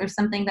eggs are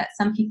something that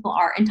some people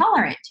are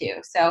intolerant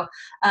to. So,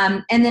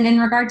 and then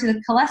in regard to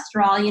the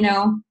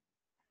cholesterol,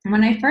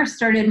 when I first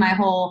started my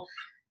whole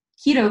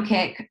keto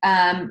kick,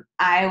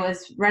 I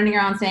was running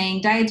around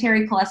saying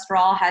dietary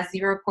cholesterol has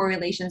 0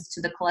 correlations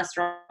to the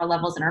cholesterol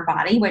levels in our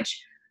body,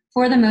 which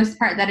for the most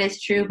part, that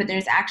is true, but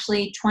there's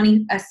actually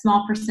a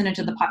small percentage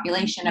of the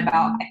population,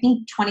 about, I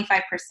think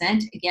 25%,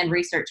 again,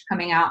 research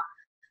coming out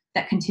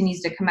that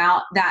continues to come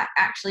out, that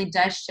actually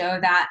does show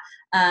that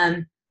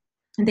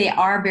they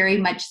are very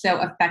much so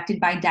affected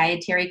by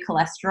dietary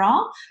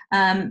cholesterol.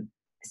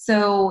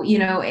 So,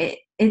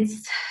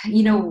 it's,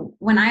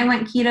 when I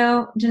went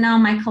keto,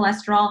 Janelle, my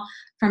cholesterol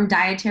from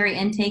dietary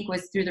intake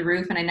was through the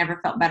roof and I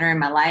never felt better in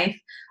my life.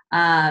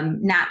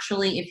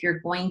 Naturally, if you're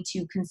going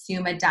to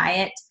consume a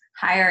diet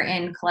higher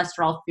in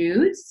cholesterol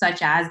foods,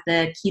 such as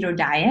the keto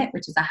diet,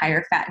 which is a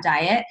higher fat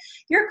diet,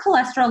 your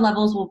cholesterol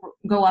levels will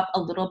go up a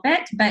little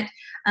bit, but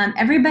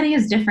everybody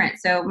is different.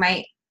 So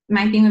my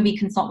thing would be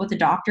consult with a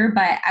doctor,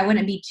 but I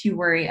wouldn't be too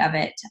worried of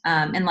it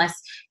unless,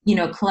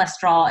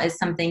 cholesterol is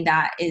something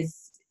that is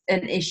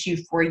an issue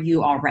for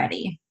you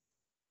already.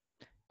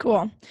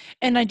 Cool.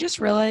 And I just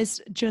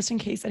realized, just in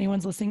case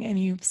anyone's listening and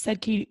you've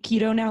said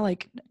keto now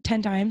like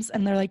 10 times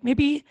and they're like,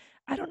 maybe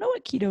I don't know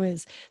what keto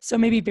is. So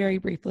maybe very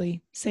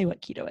briefly say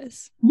what keto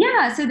is.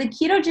 Yeah. So the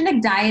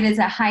ketogenic diet is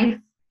a high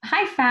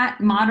fat,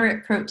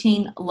 moderate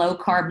protein, low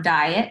carb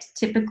diet.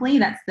 Typically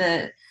that's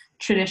the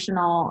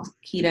traditional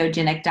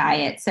ketogenic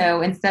diet.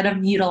 So instead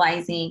of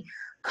utilizing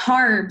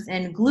carbs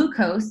and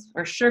glucose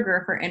or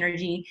sugar for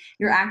energy,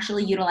 you're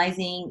actually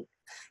utilizing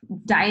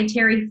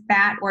dietary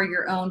fat or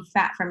your own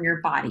fat from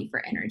your body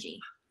for energy.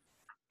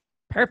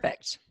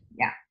 Perfect.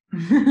 Yeah.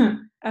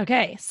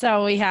 Okay.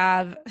 So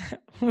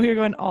we're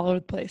going all over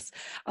the place.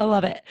 I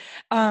love it.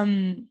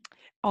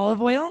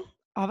 Olive oil,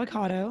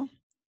 avocado,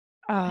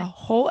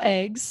 whole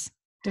eggs.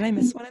 Did I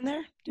miss one in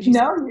there? Did you?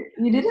 No,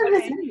 you didn't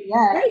miss any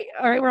yet. Great.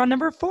 All right. We're on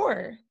number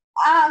 4.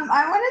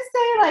 I want to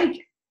say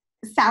like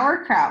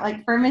sauerkraut,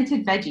 like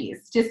fermented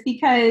veggies, just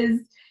because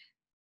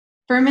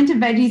fermented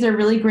veggies are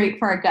really great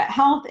for our gut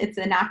health. It's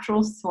a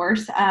natural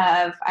source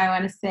of, I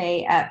want to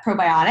say,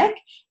 probiotic.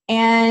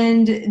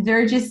 And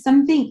they're just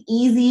something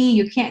easy.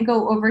 You can't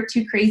go over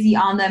too crazy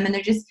on them. And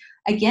they're just,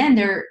 again,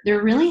 they're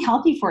really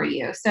healthy for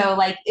you. So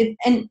like,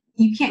 and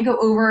you can't go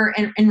over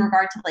in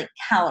regard to like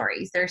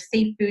calories. They're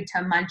safe food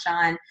to munch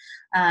on.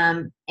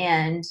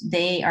 And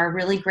they are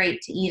really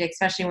great to eat,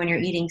 especially when you're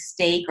eating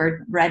steak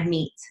or red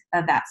meat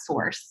of that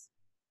source.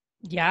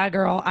 Yeah,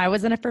 girl. I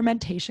was in a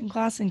fermentation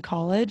class in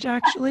college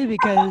actually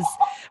because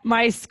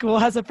my school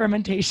has a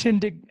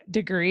fermentation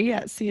degree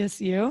at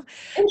CSU.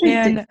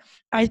 And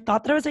I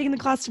thought that I was taking the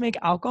class to make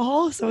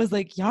alcohol. So I was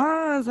like,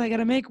 yes, I got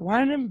to make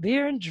wine and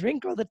beer and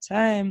drink all the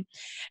time.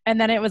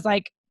 And then it was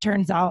like,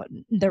 turns out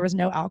there was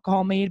no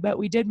alcohol made, but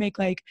we did make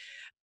like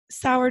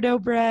sourdough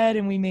bread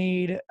and we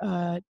made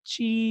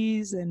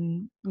cheese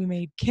and we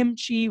made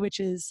kimchi,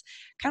 which is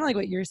kind of like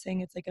what you're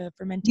saying. It's like a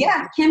fermented.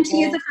 Yeah,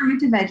 kimchi is a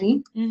fermented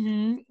veggie.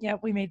 Yeah,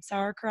 we made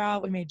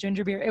sauerkraut, we made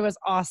ginger beer. It was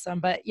awesome.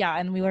 But yeah,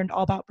 and we learned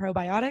all about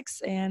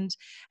probiotics and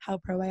how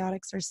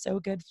probiotics are so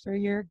good for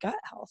your gut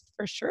health,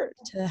 for sure,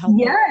 to help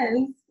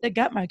the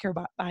gut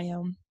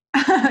microbiome.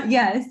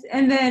 Yes.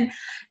 And then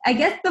I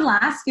guess the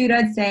last food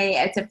I'd say,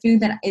 it's a food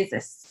that is a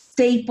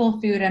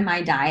staple food in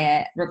my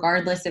diet,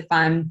 regardless if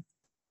I'm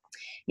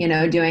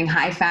doing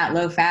high fat,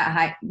 low fat,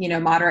 high,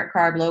 moderate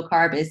carb, low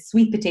carb, is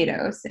sweet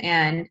potatoes.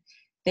 And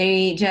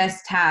they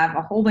just have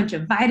a whole bunch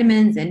of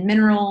vitamins and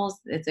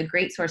minerals. It's a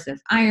great source of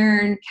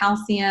iron,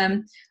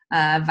 calcium,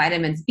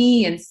 vitamins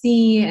B and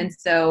C. And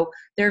so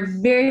they're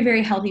very,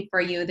 very healthy for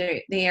you.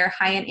 They are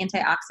high in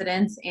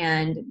antioxidants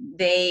and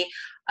they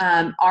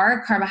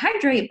are a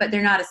carbohydrate, but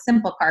they're not a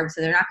simple carb.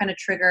 So they're not going to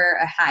trigger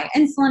a high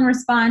insulin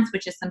response,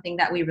 which is something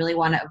that we really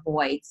want to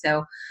avoid.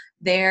 So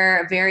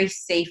they're a very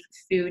safe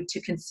food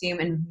to consume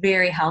and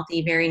very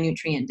healthy, very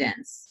nutrient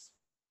dense.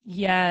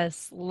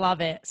 Yes, love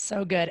it.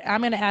 So good.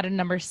 I'm going to add a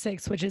number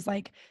 6, which is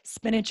like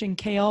spinach and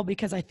kale,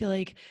 because I feel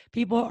like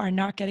people are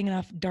not getting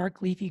enough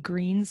dark leafy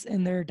greens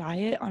in their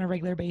diet on a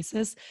regular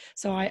basis.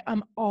 So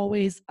I'm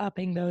always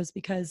upping those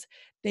because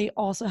they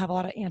also have a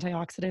lot of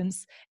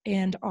antioxidants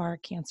and are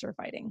cancer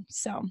fighting.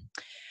 So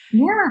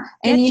yeah,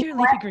 and get your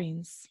leafy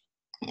greens.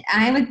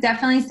 I would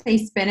definitely say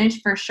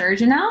spinach for sure,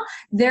 Janelle.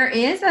 There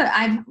is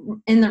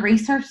in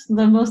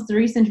the most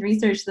recent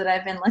research that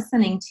I've been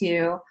listening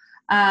to,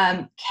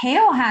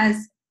 kale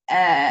has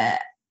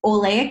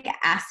oleic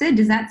acid.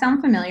 Does that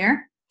sound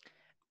familiar?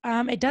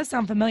 It does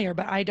sound familiar,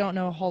 but I don't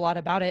know a whole lot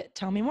about it.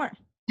 Tell me more.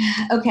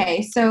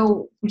 Okay,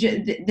 so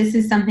this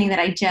is something that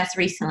I just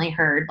recently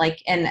heard,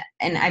 and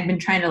I've been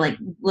trying to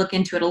look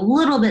into it a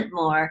little bit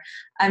more.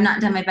 I've not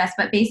done my best,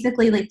 but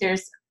basically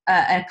there's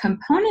a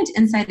component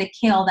inside the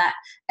kale that,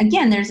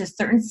 again, there's a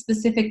certain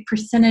specific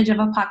percentage of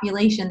a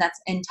population that's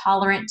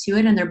intolerant to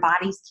it and their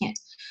bodies can't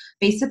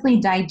basically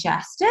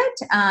digest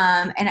it.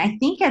 And I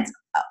think it's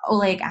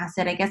oleic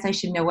acid. I guess I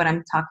should know what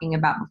I'm talking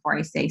about before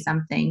I say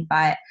something,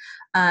 but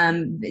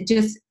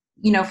just,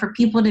 for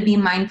people to be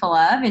mindful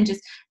of, and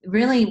just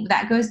really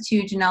that goes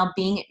to, Janelle,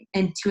 being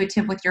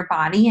intuitive with your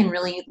body and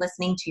really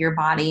listening to your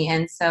body.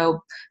 And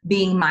so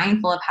being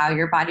mindful of how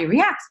your body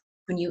reacts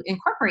when you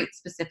incorporate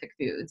specific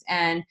foods,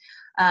 and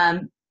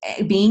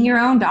being your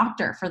own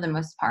doctor for the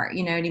most part.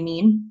 You know what I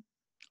mean?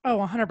 Oh,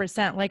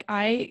 100%. Like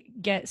I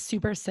get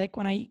super sick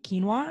when I eat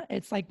quinoa.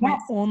 It's like my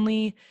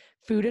only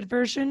food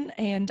aversion,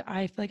 and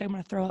I feel like I'm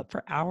going to throw up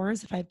for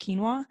hours if I have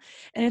quinoa.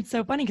 And it's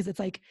so funny because it's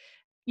like,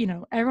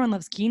 everyone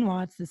loves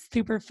quinoa. It's this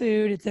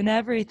superfood. It's in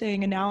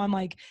everything. And now I'm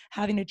like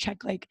having to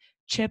check like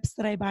chips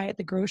that I buy at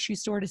the grocery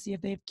store to see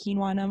if they have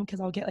quinoa in them, because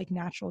I'll get like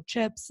natural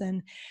chips.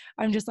 And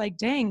I'm just like,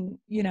 dang,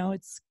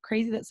 it's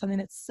crazy that something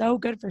that's so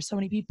good for so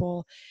many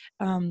people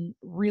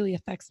really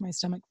affects my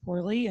stomach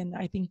poorly. And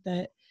I think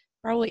that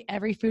probably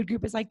every food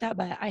group is like that,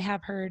 but I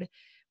have heard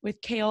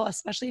with kale,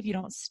 especially if you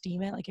don't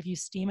steam it, like if you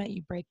steam it,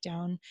 you break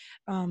down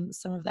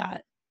some of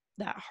that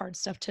hard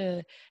stuff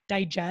to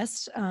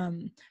digest.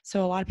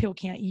 So a lot of people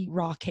can't eat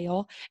raw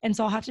kale. And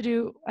so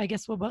I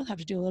guess we'll both have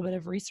to do a little bit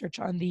of research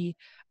on the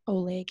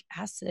oleic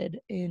acid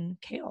in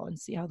kale and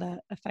see how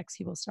that affects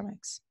people's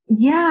stomachs.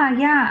 Yeah,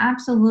 yeah,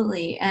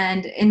 absolutely.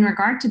 And in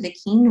regard to the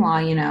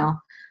quinoa,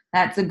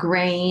 that's a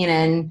grain,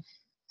 and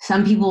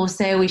some people will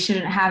say we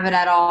shouldn't have it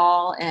at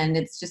all, and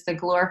it's just a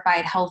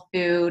glorified health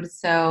food.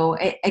 So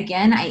I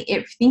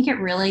think it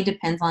really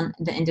depends on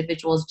the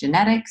individual's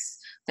genetics,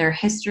 their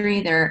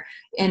history, their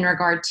in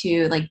regard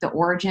to like the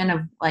origin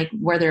of like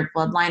where their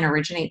bloodline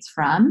originates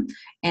from,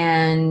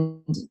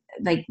 and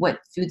like what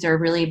foods are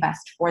really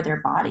best for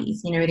their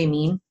bodies. You know what I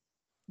mean?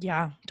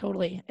 Yeah,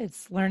 totally.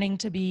 It's learning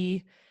to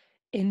be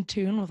in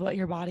tune with what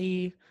your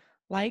body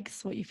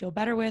likes, what you feel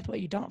better with,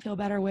 what you don't feel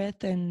better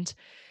with. And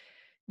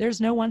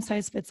there's no one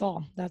size fits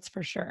all. That's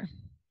for sure.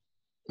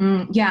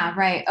 Yeah,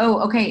 right.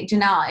 Oh, okay,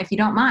 Janelle, if you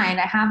don't mind,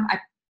 I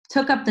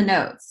took up the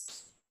notes.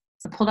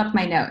 I pulled up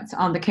my notes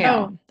on the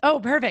kale. Oh,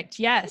 perfect.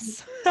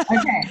 Yes.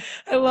 Okay.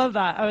 I love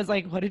that. I was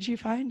like, what did you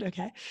find?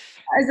 Okay.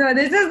 So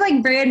this is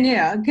like brand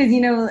new because,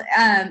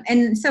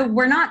 and so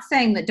we're not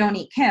saying that don't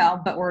eat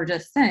kale, but we're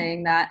just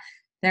saying that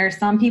there are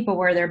some people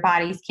where their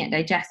bodies can't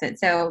digest it.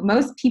 So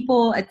most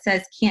people, it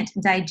says, can't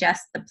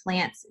digest the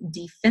plant's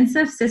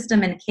defensive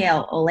system in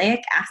kale,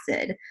 oleic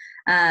acid.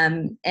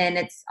 And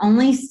it's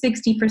only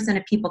 60%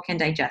 of people can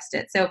digest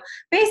it. So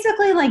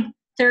basically like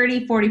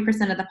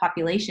 30-40% of the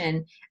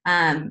population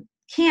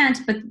can't,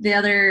 but the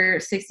other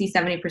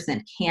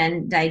 60-70%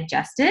 can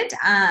digest it.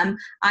 I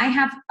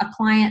have a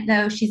client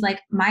though, she's like,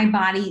 my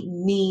body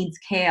needs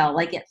kale,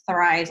 like it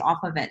thrives off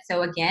of it.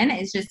 So again,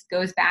 it just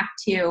goes back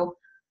to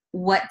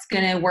what's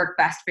going to work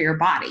best for your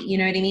body. You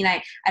know what I mean?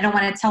 I don't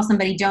want to tell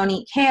somebody don't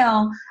eat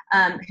kale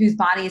whose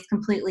body is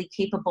completely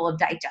capable of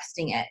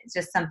digesting it. It's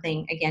just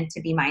something, again,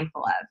 to be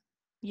mindful of.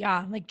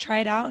 Yeah, like try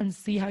it out and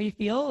see how you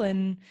feel,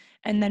 and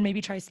then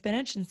maybe try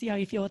spinach and see how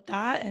you feel with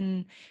that,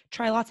 and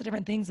try lots of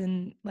different things,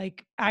 and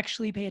like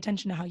actually pay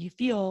attention to how you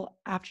feel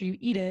after you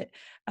eat it,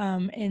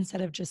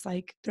 instead of just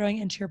like throwing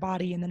it into your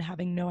body and then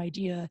having no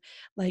idea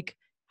like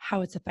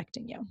how it's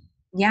affecting you.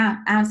 Yeah,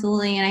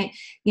 absolutely. And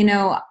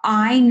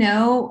I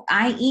know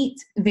I eat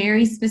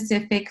very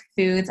specific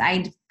foods.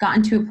 I've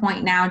gotten to a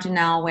point now,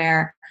 Janelle,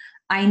 where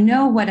I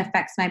know what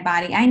affects my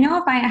body. I know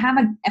if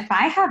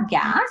I have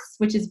gas,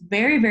 which is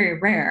very, very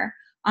rare,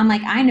 I'm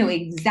like, I know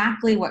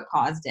exactly what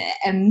caused it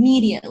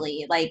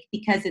immediately, like,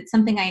 because it's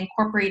something I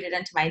incorporated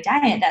into my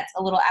diet that's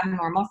a little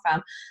abnormal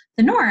from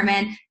the norm.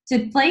 And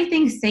to play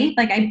things safe,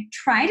 like I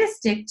try to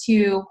stick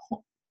to,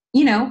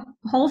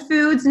 whole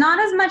foods, not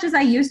as much as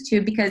I used to,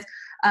 because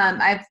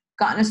I've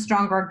gotten a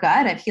stronger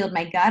gut. I've healed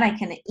my gut. I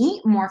can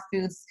eat more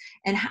foods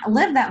and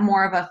live that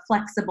more of a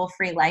flexible,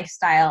 free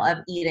lifestyle of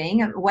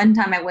eating. One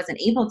time I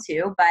wasn't able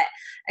to, but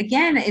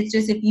again, it's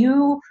just if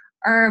you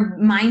are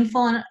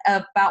mindful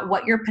about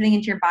what you're putting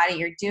into your body,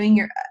 you're doing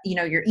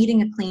you're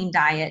eating a clean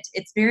diet,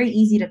 it's very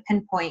easy to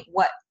pinpoint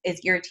what is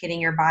irritating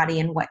your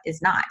body and what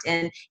is not.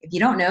 And if you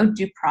don't know,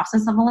 do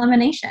process of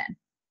elimination.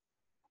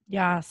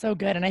 Yeah, so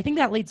good. And I think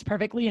that leads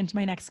perfectly into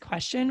my next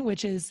question,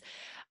 which is,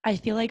 I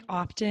feel like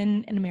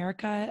often in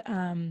America,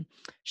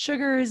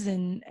 sugars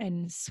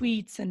and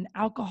sweets and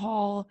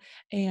alcohol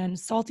and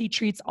salty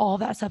treats, all of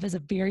that stuff is a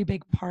very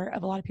big part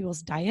of a lot of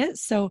people's diet.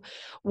 So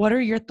what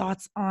are your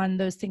thoughts on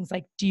those things?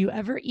 Like, do you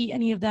ever eat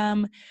any of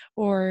them,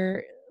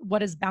 or what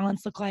does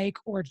balance look like?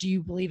 Or do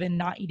you believe in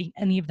not eating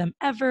any of them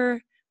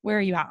ever? Where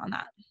are you at on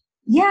that?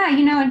 Yeah,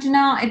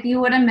 Janelle, if you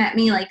would have met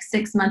me like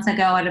 6 months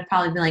ago, I'd have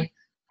probably been like,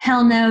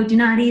 hell no, do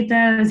not eat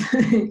those.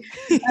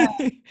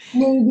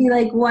 Maybe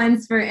like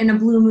once in a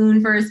blue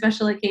moon for a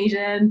special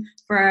occasion,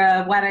 for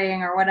a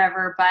wedding or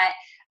whatever. But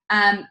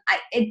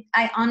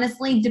I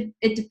honestly,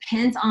 it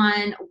depends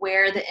on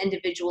where the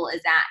individual is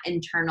at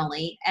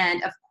internally.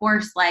 And of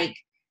course, like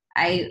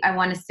I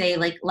want to say,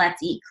 like,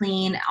 let's eat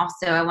clean.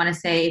 Also, I want to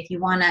say, if you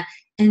want to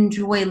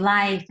enjoy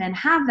life and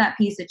have that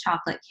piece of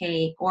chocolate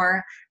cake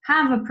or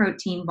have a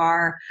protein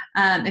bar,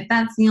 if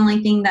that's the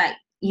only thing that,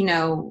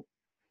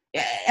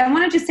 I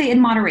want to just say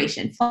in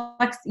moderation.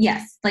 Flex,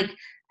 yes, like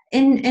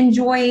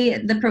enjoy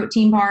the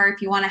protein bar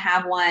if you want to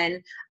have one.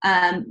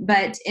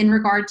 But in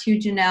regard to,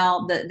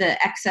 Janelle,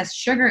 the excess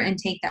sugar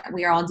intake that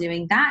we are all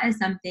doing, that is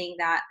something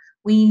that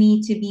we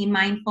need to be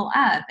mindful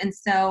of. And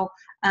so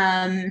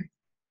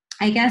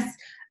I guess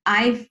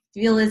I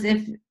feel as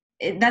if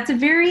that's a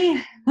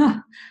very,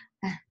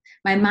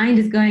 my mind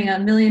is going a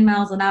million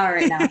miles an hour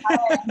right now.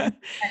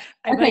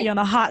 I got you on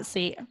the hot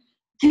seat.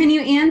 Can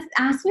you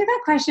ask me that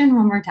question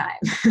one more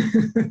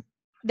time?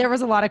 There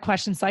was a lot of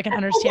questions, so I can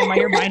understand why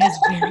your mind is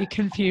very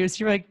confused.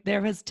 You're like,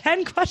 there was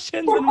 10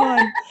 questions in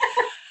one.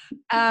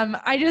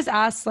 I just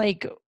asked,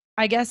 like,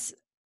 I guess,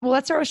 well,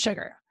 let's start with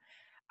sugar.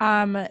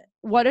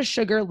 what does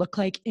sugar look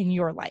like in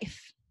your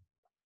life?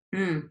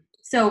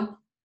 So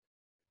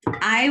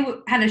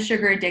had a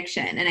sugar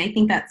addiction, and I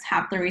think that's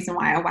half the reason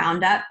why I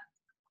wound up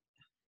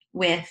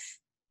with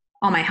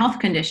all my health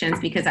conditions,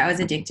 because I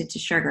was addicted to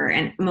sugar.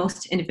 And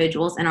most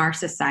individuals in our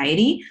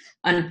society,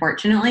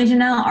 unfortunately,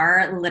 Janelle,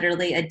 are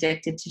literally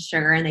addicted to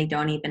sugar and they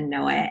don't even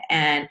know it.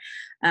 And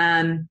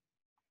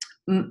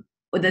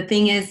the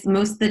thing is,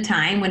 most of the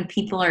time when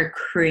people are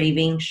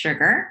craving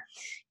sugar,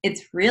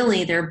 it's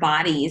really their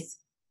bodies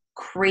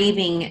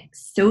craving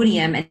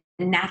sodium and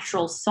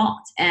natural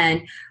salt.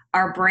 And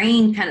our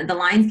brain the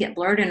lines get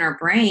blurred in our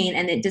brain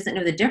and it doesn't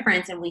know the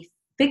difference. And we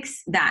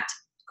fix that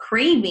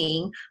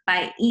craving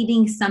by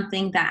eating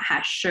something that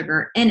has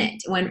sugar in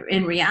it, when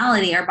in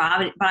reality our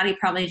body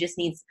probably just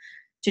needs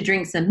to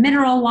drink some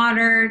mineral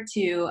water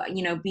to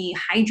be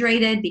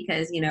hydrated,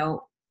 because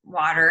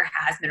water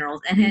has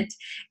minerals in it,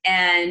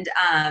 and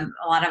a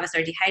lot of us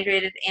are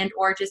dehydrated, and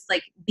or just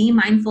like be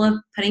mindful of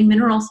putting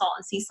mineral salt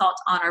and sea salt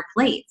on our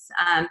plates,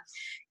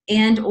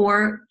 and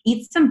or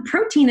eat some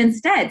protein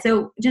instead.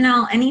 So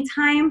Janelle,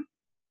 anytime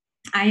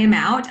I am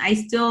out, I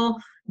still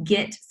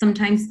get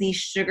sometimes these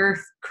sugar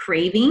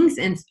cravings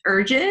and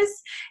urges.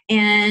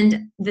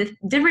 And the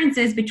difference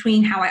is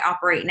between how I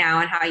operate now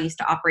and how I used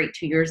to operate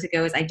 2 years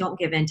ago is I don't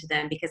give in to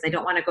them, because I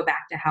don't want to go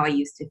back to how I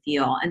used to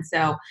feel. And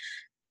so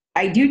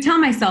I do tell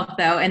myself,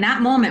 though, in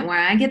that moment where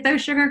I get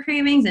those sugar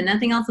cravings and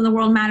nothing else in the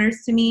world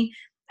matters to me,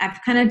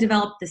 I've kind of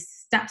developed this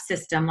step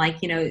system,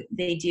 like,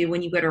 they do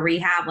when you go to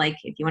rehab. Like,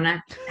 if you want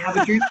to have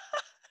a drink,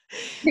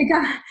 pick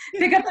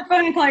up the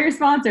phone and call your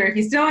sponsor. If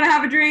you still want to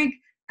have a drink,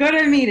 go to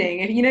a meeting.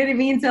 If you know what I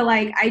mean? So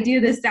like, I do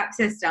this step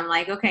system.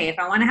 Like, okay, if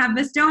I want to have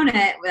this donut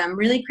that I'm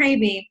really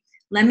craving,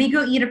 let me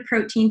go eat a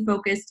protein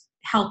focused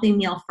healthy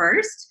meal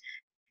first,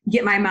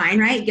 get my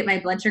mind right, get my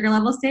blood sugar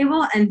level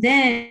stable, and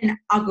then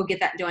I'll go get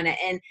that donut.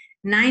 And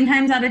 9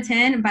 times out of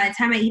 10, by the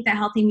time I eat that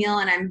healthy meal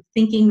and I'm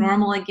thinking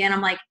normal again,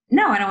 I'm like,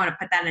 no, I don't want to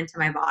put that into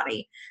my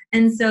body.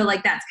 And so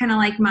like, that's kind of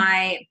like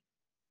my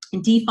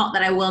default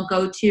that I will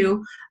go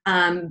to,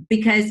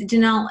 because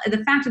Janelle,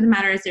 the fact of the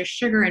matter is there's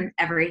sugar in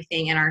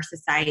everything in our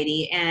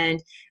society,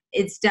 and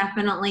it's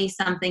definitely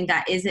something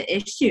that is an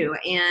issue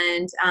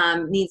and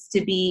needs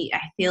to be, I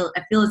feel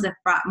as if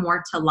brought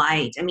more to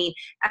light. I mean,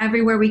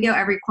 everywhere we go,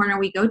 every corner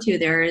we go to,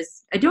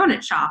 there's a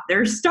donut shop,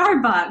 there's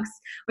Starbucks,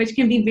 which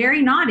can be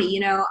very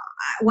naughty. At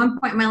one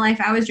point in my life,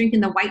 I was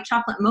drinking the white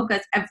chocolate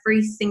mochas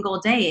every single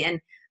day,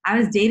 and I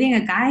was dating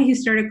a guy who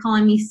started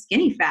calling me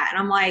skinny fat. And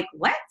I'm like,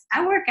 what?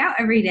 I work out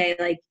every day.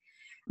 Like,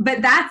 but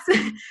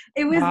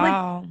it was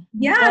wow. like,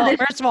 yeah. Well,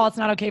 first of all, it's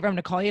not okay for him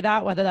to call you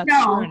that, whether that's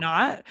true or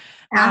not.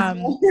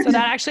 So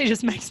that actually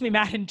just makes me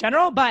mad in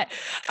general, but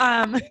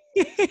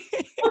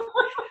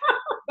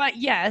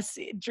yes,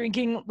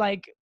 drinking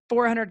like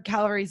 400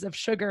 calories of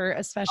sugar,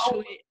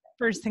 especially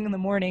first thing in the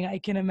morning, I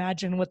can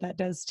imagine what that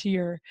does to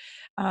your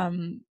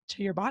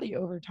body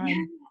over time. Yeah.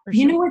 Sure.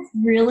 You know what's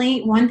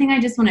really one thing I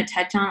just want to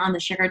touch on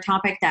the sugar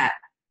topic, that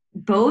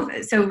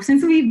so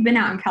since we've been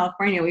out in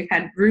California, we've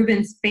had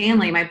Ruben's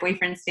family, my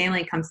boyfriend's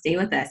family, come stay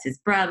with us, his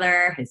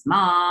brother, his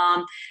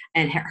mom,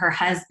 and her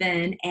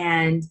husband,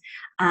 and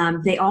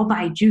they all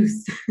buy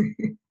juice.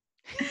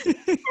 They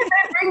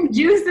bring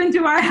juice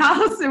into our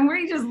house, and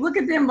we just look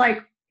at them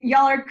like,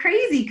 y'all are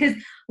crazy, because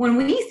when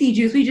we see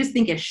juice, we just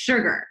think it's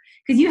sugar.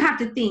 Because you have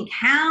to think,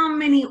 how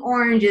many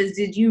oranges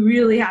did you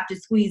really have to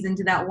squeeze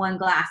into that one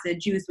glass of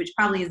juice, which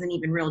probably isn't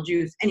even real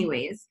juice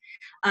anyways.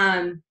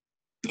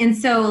 And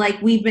so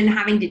like, we've been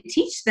having to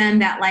teach them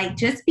that like,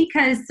 just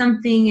because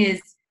something is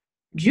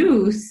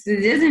juice,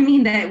 it doesn't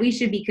mean that we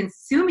should be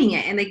consuming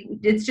it. And like,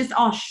 it's just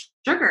all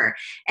sugar,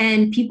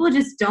 and people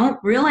just don't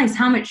realize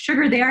how much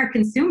sugar they are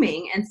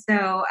consuming. And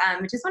so I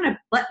just want to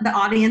let the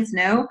audience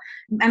know,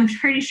 I'm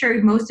pretty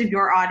sure most of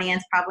your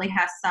audience probably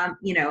has some,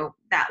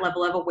 that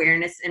level of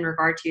awareness in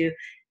regard to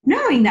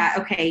knowing that,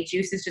 okay,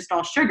 juice is just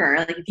all sugar.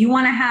 Like, if you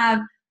want to have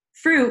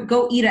fruit,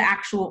 go eat an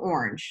actual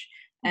orange.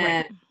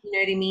 Right. You know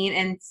what I mean?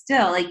 And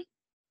still, like,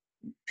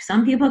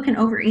 some people can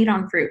overeat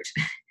on fruit.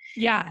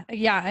 Yeah.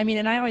 I mean,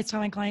 and I always tell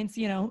my clients,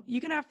 you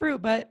can have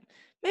fruit, but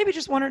maybe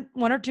just one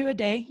or two a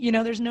day.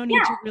 There's no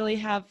need to really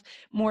have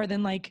more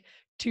than like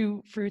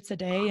 2 fruits a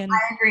day. And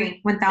I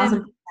agree,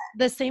 1,000%.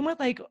 The same with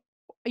like,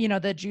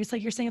 the juice,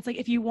 like you're saying, it's like,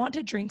 if you want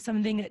to drink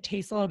something that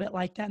tastes a little bit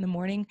like that in the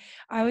morning,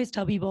 I always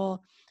tell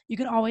people, you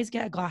can always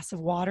get a glass of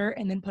water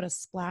and then put a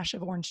splash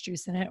of orange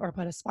juice in it, or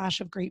put a splash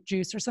of grape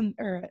juice or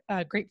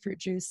grapefruit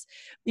juice,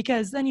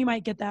 because then you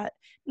might get that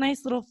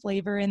nice little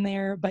flavor in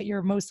there, but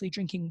you're mostly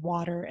drinking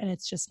water, and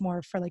it's just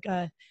more for like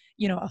a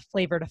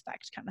flavored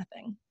effect kind of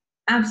thing.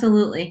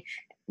 Absolutely.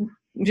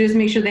 Just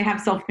make sure they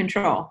have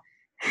self-control.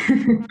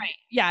 Right.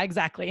 Yeah,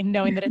 exactly.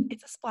 Knowing that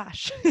it's a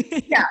splash.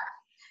 Yeah.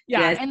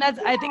 Yeah. Yes. And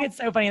I think it's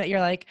so funny that you're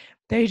like,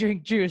 they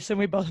drink juice, and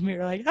we both of me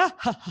are like, ha,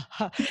 ha, ha,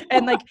 ha.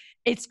 And like,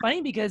 it's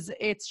funny because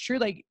it's true.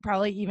 Like,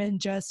 probably even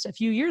just a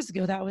few years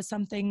ago, that was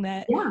something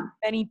that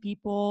many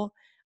people,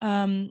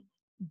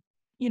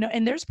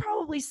 and there's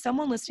probably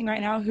someone listening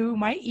right now who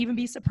might even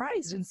be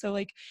surprised. And so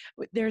like,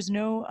 there's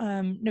no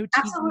teasing, no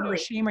Absolutely.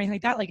 shame or anything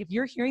like that. Like if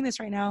you're hearing this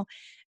right now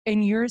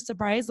and you're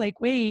surprised, like,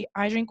 wait,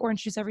 I drink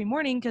orange juice every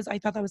morning because I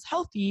thought that was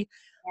healthy.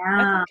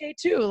 That's Yeah. okay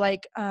too.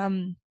 Like,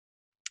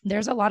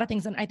 there's a lot of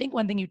things. And I think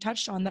one thing you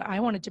touched on that I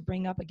wanted to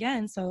bring up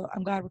again, so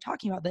I'm glad we're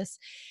talking about this,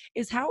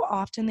 is how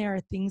often there are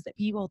things that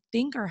people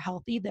think are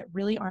healthy that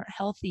really aren't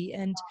healthy.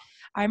 And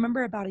I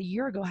remember about a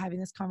year ago having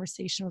this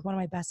conversation with one of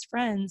my best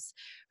friends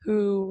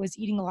who was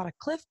eating a lot of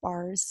Cliff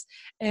Bars.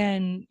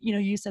 And,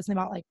 you said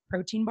something about like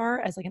protein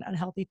bar as like an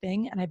unhealthy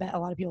thing. And I bet a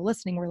lot of people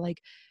listening were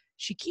like,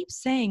 she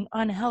keeps saying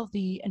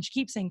unhealthy and she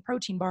keeps saying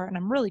protein bar. And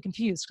I'm really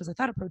confused because I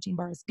thought a protein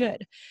bar is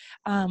good.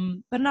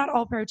 But not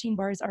all protein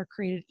bars are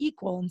created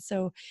equal. And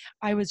so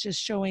I was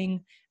just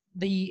showing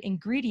the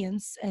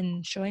ingredients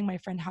and showing my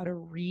friend how to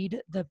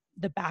read the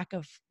back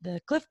of the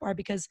Cliff Bar,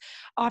 because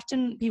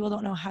often people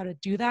don't know how to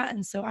do that.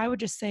 And so I would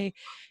just say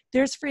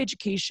there's free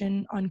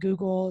education on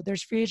Google,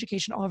 there's free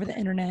education all over the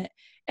internet.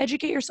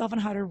 Educate yourself on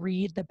how to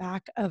read the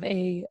back of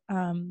a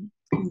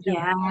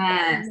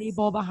Yes.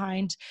 label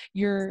behind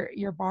your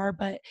bar.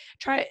 But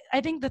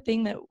I think the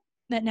thing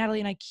that Natalie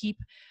and I keep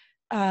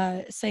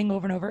saying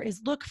over and over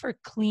is look for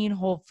clean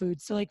whole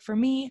foods. So like for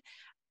me,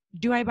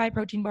 do I buy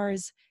protein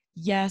bars?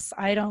 Yes.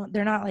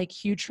 They're not like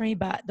huge for me,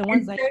 but the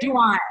ones And I so do do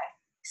I.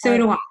 So are,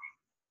 do I.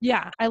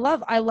 yeah, I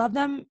love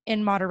them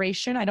in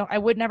moderation. I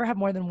would never have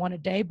more than one a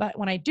day, but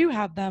when I do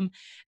have them,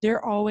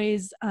 they're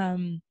always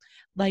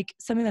like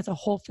something that's a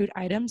whole food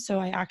item. So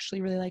I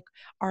actually really like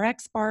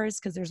RX bars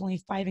because there's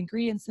only 5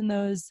 ingredients in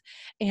those.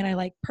 And I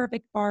like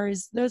Perfect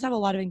bars. Those have a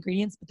lot of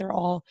ingredients, but they're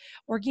all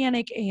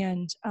organic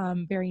and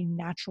very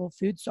natural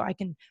foods. So I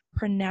can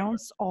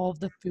pronounce all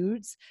of the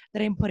foods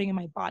that I'm putting in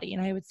my body.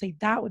 And I would say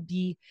that would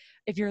be,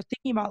 if you're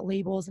thinking about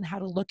labels and how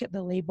to look at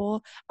the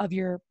label of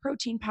your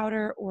protein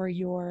powder or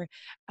your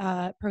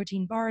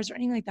protein bars or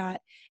anything like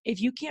that, if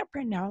you can't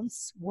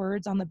pronounce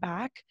words on the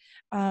back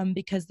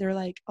because they're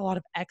like a lot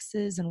of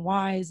X's and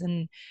Y's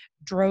and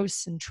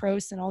dros and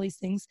tros and all these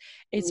things,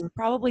 it's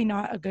probably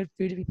not a good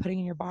food to be putting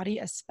in your body,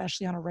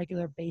 especially on a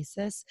regular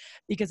basis.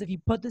 Because if you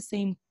put the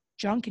same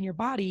junk in your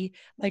body,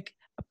 like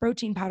a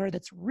protein powder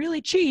that's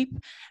really cheap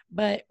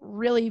but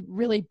really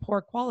really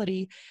poor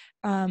quality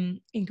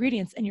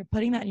ingredients, and you're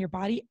putting that in your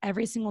body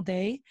every single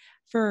day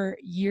for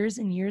years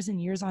and years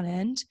and years on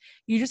end,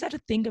 you just have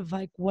to think of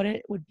like what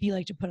it would be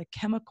like to put a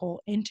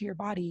chemical into your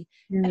body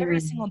every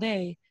Mm. single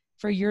day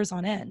for years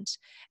on end.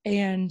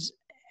 and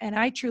and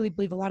I truly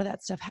believe a lot of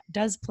that stuff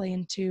does play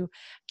into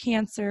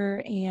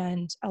cancer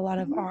and a lot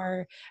of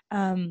our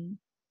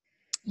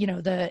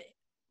the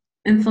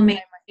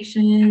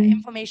Inflammation.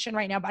 inflammation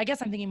right now. But I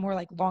guess I'm thinking more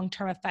like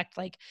long-term effect,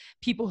 like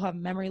people who have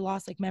memory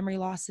loss. Like memory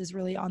loss is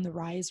really on the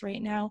rise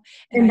right now.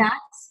 And And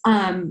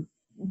I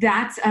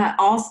that's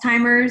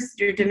Alzheimer's,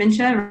 your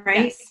dementia,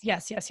 right?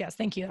 yes.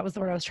 Thank you. That was the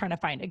word I was trying to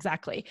find.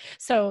 Exactly.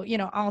 So,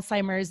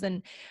 Alzheimer's,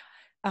 and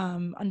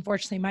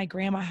unfortunately my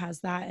grandma has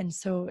that. And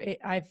so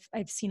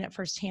I've seen it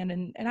firsthand,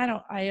 and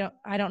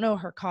I don't know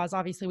her cause.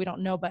 Obviously we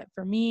don't know, but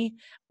for me,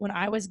 when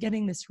I was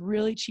getting this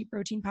really cheap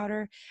protein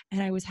powder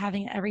and I was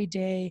having it every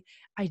day,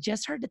 I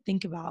just started to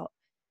think about,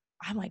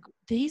 I'm like,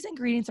 these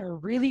ingredients are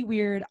really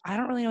weird. I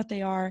don't really know what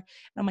they are. And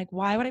I'm like,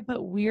 why would I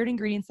put weird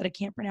ingredients that I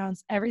can't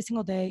pronounce every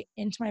single day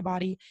into my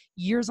body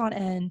years on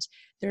end?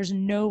 There's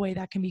no way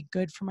that can be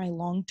good for my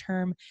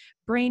long-term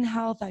brain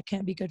health. That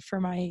can't be good for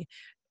my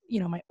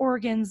my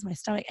organs, my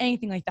stomach,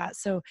 anything like that.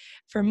 So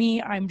for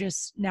me, I'm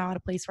just now at a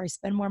place where I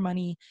spend more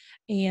money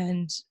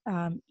and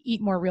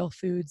eat more real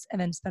foods, and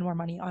then spend more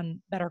money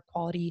on better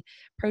quality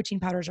protein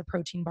powders or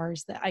protein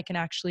bars that I can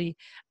actually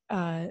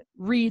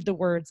read the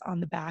words on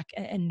the back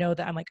and know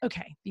that I'm like,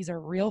 okay, these are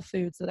real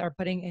foods that are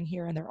putting in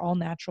here and they're all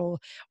natural,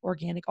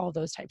 organic, all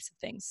those types of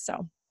things.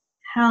 So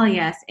Hell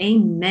yes.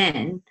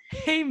 Amen.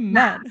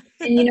 amen.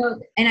 And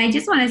and I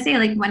just want to say,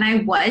 like, when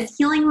I was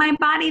healing my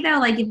body though,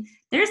 like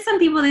there's some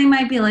people, they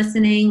might be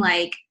listening,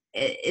 like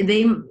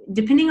they,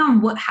 depending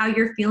on how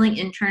you're feeling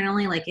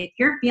internally, like if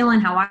you're feeling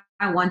how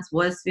I once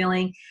was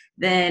feeling,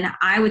 then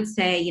I would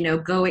say,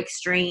 go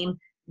extreme,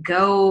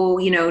 go,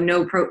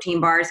 no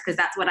protein bars. Cause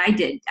that's what I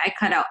did. I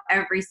cut out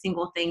every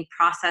single thing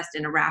processed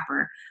in a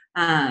wrapper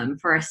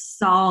for a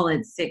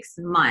solid 6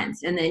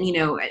 months. And then,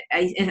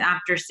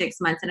 after 6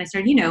 months, and I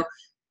started,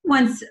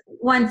 once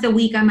a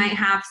week I might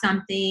have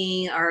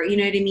something, or you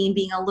know what I mean,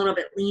 being a little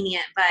bit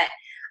lenient. But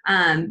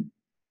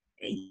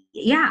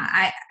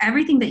yeah,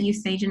 everything that you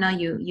say, Janelle,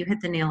 you hit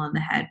the nail on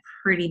the head,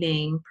 pretty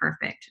dang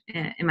perfect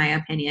in my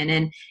opinion.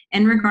 And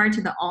in regard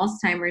to the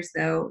Alzheimer's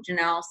though,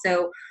 Janelle,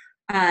 so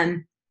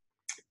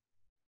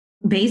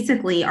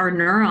basically our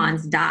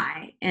neurons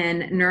die,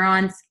 and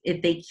neurons,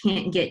 if they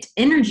can't get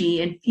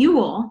energy and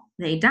fuel,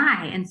 they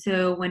die. And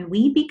so when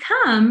we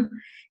become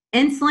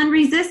insulin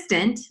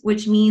resistant,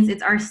 which means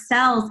it's our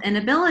cells'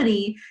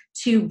 inability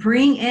to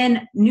bring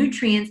in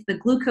nutrients, the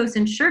glucose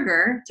and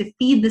sugar, to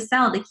feed the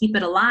cell to keep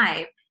it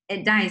alive,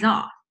 it dies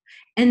off.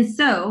 And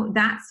so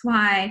that's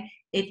why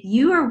if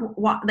you are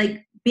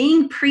like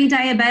being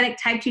pre-diabetic,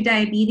 type 2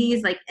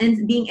 diabetes, like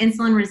being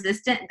insulin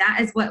resistant, that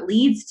is what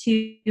leads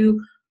to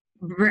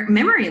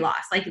memory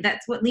loss. Like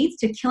that's what leads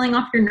to killing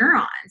off your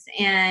neurons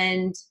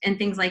and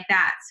things like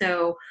that.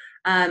 So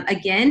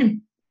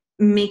again,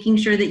 making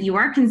sure that you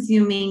are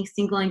consuming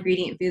single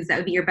ingredient foods, that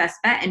would be your best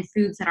bet, and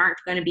foods that aren't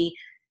going to be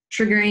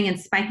triggering and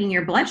spiking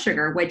your blood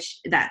sugar, which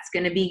that's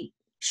going to be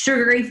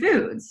sugary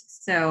foods.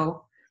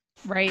 So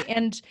right.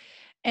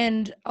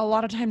 And a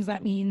lot of times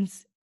that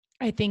means,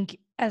 I think,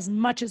 as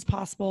much as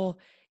possible,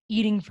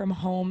 eating from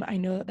home. I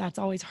know that that's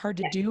always hard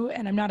to do,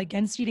 and I'm not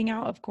against eating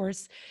out. Of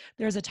course,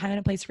 there's a time and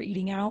a place for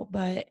eating out,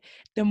 but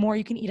the more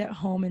you can eat at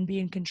home and be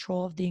in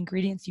control of the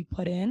ingredients you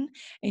put in,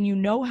 and you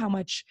know how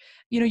much,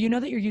 you know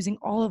that you're using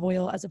olive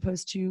oil as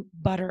opposed to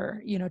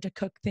butter, to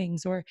cook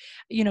things, or,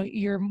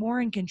 you're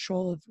more in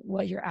control of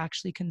what you're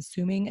actually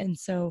consuming. And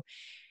so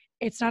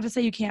it's not to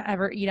say you can't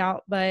ever eat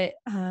out, but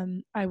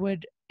I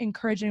would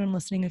encourage anyone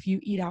listening, if you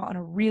eat out on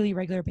a really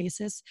regular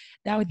basis,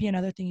 that would be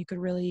another thing you could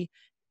really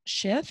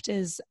shift,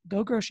 is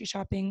go grocery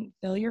shopping,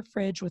 fill your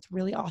fridge with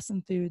really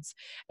awesome foods,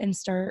 and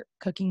start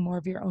cooking more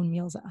of your own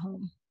meals at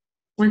home.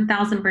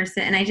 1000%.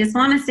 And I just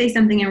want to say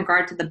something in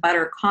regard to the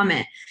butter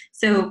comment.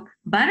 So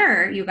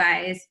butter, you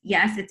guys,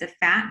 yes, it's a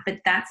fat, but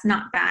that's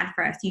not bad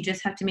for us. You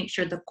just have to make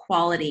sure the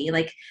quality,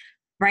 like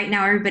right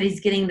now,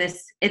 everybody's getting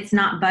this, it's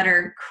not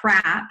butter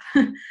crap,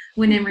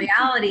 when in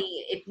reality,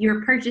 if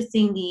you're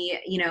purchasing the,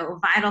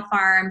 Vital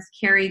Farms,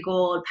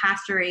 Kerrygold,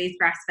 pasture-raised,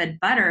 grass-fed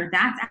butter,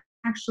 that's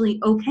actually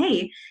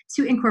okay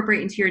to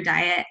incorporate into your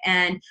diet.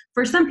 And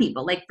for some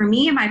people, like for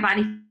me, my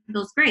body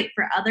feels great.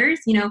 For others,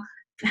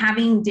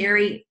 having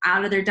dairy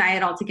out of their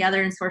diet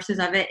altogether and sources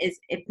of it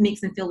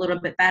makes them feel a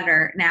little bit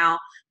better. Now,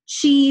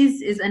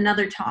 cheese is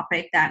another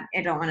topic that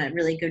I don't want to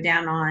really go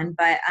down on,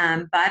 but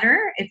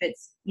butter, if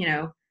it's,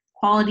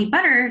 quality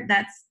butter,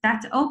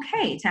 that's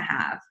okay to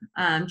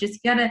have. Just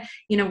gotta,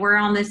 we're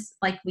on this,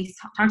 like we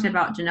talked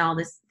about, Janelle,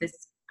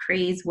 this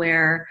craze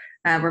where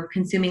we're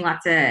consuming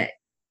lots of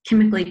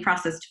chemically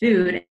processed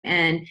food,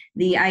 and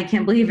I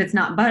can't believe it's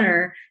not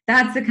butter.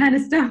 That's the kind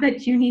of stuff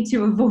that you need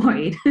to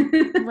avoid.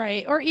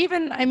 Right. Or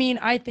even,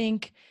 I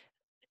think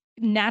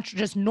natural,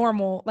 just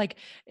normal, like,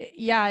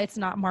 yeah, it's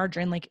not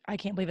margarine. Like, I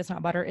can't believe it's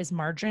not butter is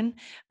margarine.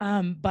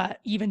 But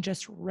even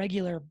just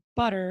regular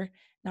butter,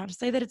 not to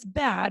say that it's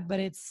bad, but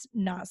it's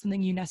not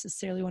something you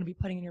necessarily want to be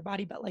putting in your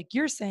body. But like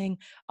you're saying,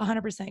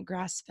 100%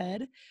 grass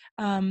fed,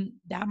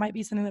 that might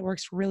be something that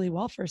works really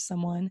well for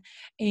someone.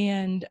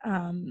 And,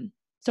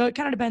 so it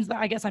kind of depends, but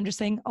I guess I'm just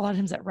saying, a lot of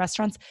times at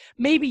restaurants,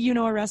 maybe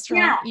a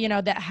restaurant,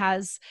 Yeah.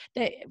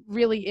 that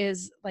really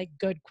is like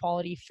good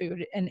quality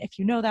food. And if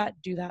you know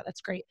that, do that. That's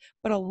great.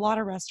 But a lot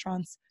of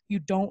restaurants, you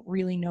don't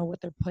really know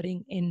what they're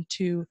putting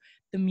into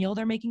the meal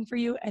they're making for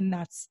you. And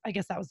I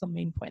guess that was the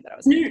main point that I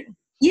was making.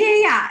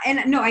 Yeah.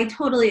 And no, I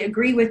totally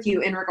agree with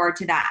you in regard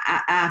to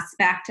that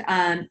aspect.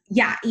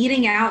 Yeah,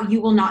 eating out, you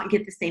will not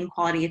get the same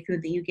quality of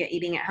food that you get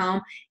eating at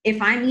home.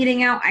 If I'm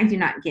eating out, I do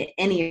not get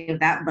any of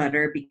that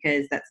butter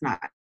because that's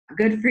not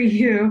good for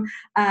you.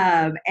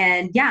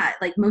 And yeah,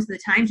 like most of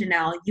the time,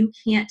 Janelle, you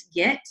can't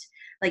get,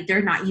 like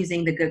they're not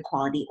using the good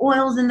quality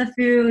oils in the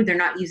food. They're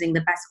not using the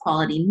best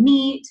quality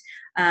meat.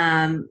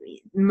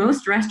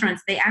 Most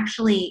restaurants, they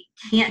actually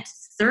can't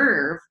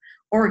serve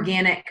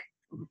organic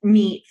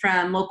meat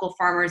from local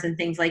farmers and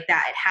things like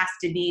that. It has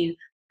to be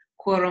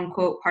quote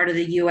unquote part of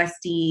the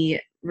USD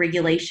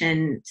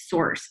regulation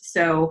source.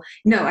 So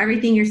no,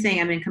 everything you're saying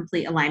I'm in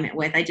complete alignment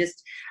with. I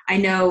just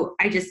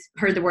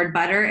heard the word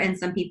butter, and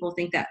some people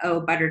think that,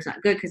 oh, butter's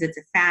not good because it's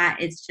a fat.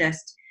 It's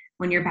just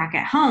when you're back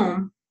at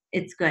home,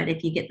 it's good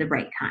if you get the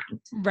right kind.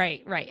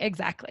 Right.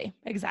 Exactly.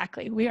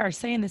 We are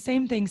saying the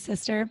same thing,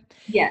 sister.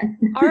 Yeah.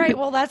 All right,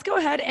 well, let's go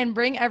ahead and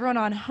bring everyone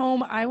on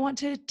home. I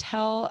want you to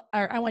tell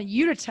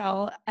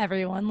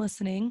everyone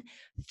listening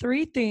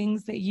 3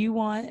 things that you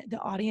want the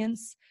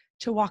audience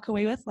to walk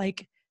away with,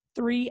 like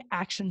 3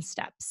 action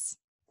steps.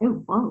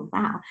 Oh, whoa,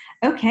 wow.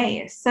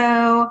 Okay,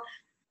 so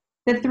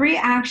the 3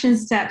 action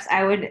steps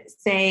I would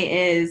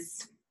say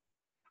is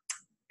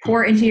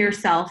pour into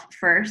yourself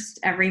first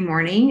every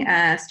morning.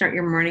 Start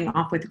your morning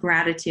off with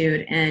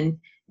gratitude and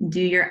do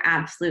your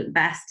absolute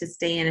best to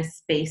stay in a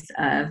space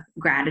of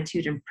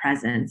gratitude and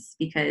presence,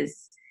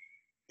 because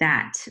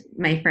that,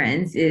 my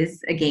friends,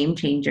 is a game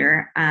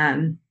changer.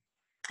 And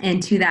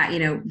to that,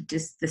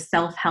 just the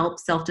self-help,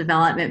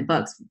 self-development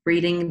books,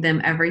 reading them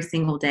every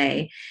single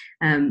day.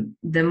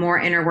 The more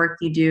inner work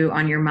you do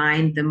on your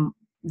mind,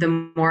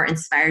 the more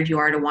inspired you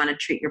are to want to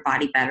treat your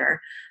body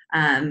better.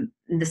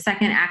 The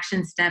second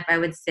action step I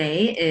would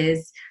say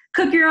is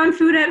cook your own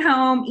food at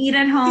home, eat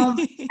at home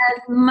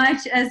as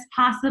much as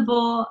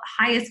possible,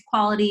 highest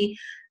quality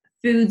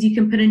foods you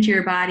can put into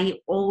your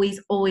body,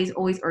 always, always,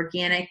 always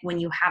organic when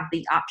you have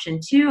the option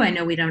to. I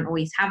know we don't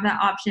always have that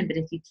option, but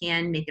if you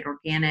can, make it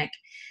organic.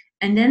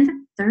 And then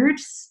the third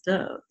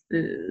step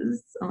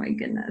is, oh my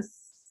goodness.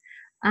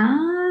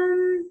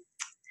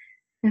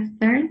 The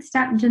third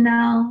step,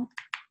 Janelle,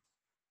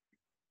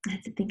 I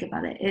have to think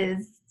about it,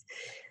 is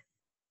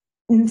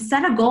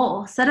set a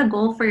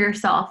goal for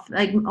yourself.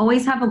 Like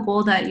always have a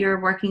goal that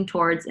you're working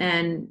towards,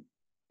 and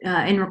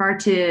in regard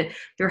to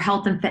your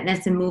health and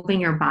fitness and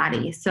moving your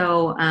body.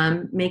 So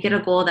make it a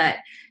goal that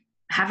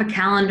have a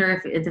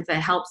calendar if it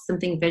helps,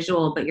 something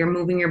visual, but you're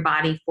moving your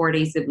body 4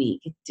 days a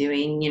week,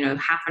 doing,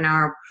 half an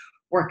hour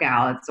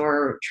workouts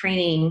or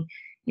training,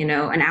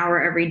 an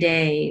hour every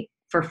day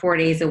for 4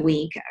 days a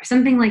week,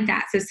 something like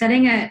that. So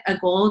setting a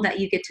goal that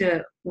you get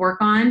to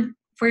work on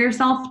for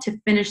yourself to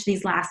finish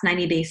these last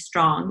 90 days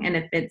strong. And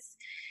if it's,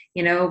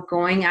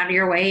 going out of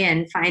your way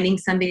and finding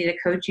somebody to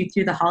coach you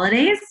through the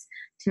holidays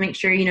to make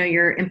sure,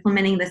 you're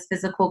implementing this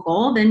physical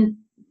goal, then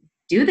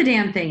do the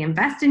damn thing.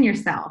 Invest in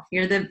yourself.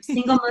 You're the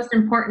single most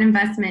important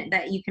investment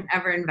that you can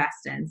ever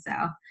invest in. So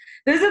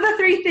those are the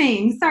 3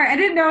 things. Sorry, I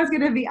didn't know I was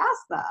going to be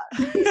asked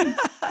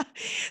that.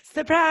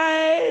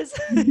 Surprise.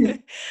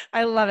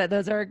 I love it.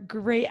 Those are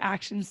great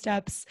action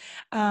steps.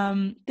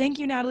 Thank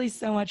you, Natalie,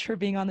 so much for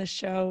being on the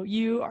show.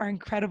 You are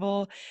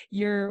incredible.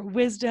 Your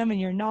wisdom and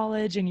your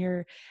knowledge and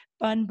your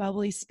fun,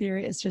 bubbly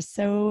spirit is just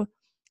so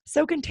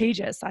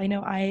contagious. I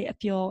know I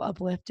feel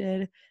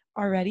uplifted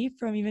already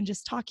from even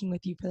just talking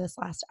with you for this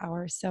last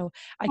hour. So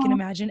I can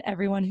imagine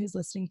everyone who's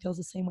listening feels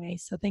the same way.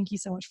 So thank you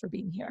so much for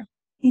being here.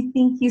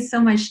 Thank you so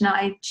much. No,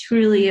 I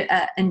truly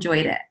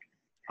enjoyed it.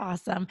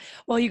 Awesome.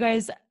 Well, you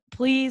guys,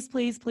 please,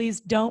 please,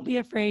 please don't be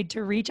afraid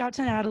to reach out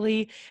to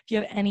Natalie if you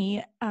have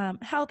any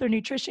health or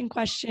nutrition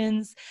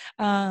questions,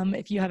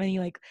 if you have any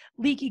like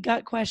leaky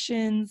gut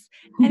questions,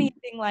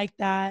 anything like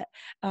that,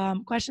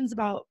 questions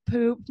about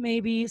poop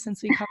maybe,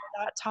 since we covered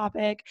that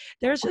topic.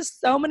 There's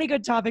just so many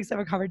good topics that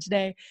were covered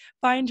today.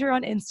 Find her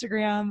on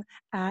Instagram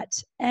at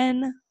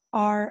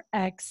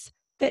NRX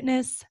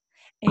Fitness,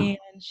 and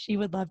she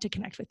would love to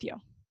connect with you.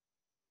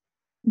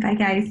 Bye,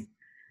 guys.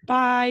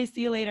 Bye.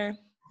 See you later.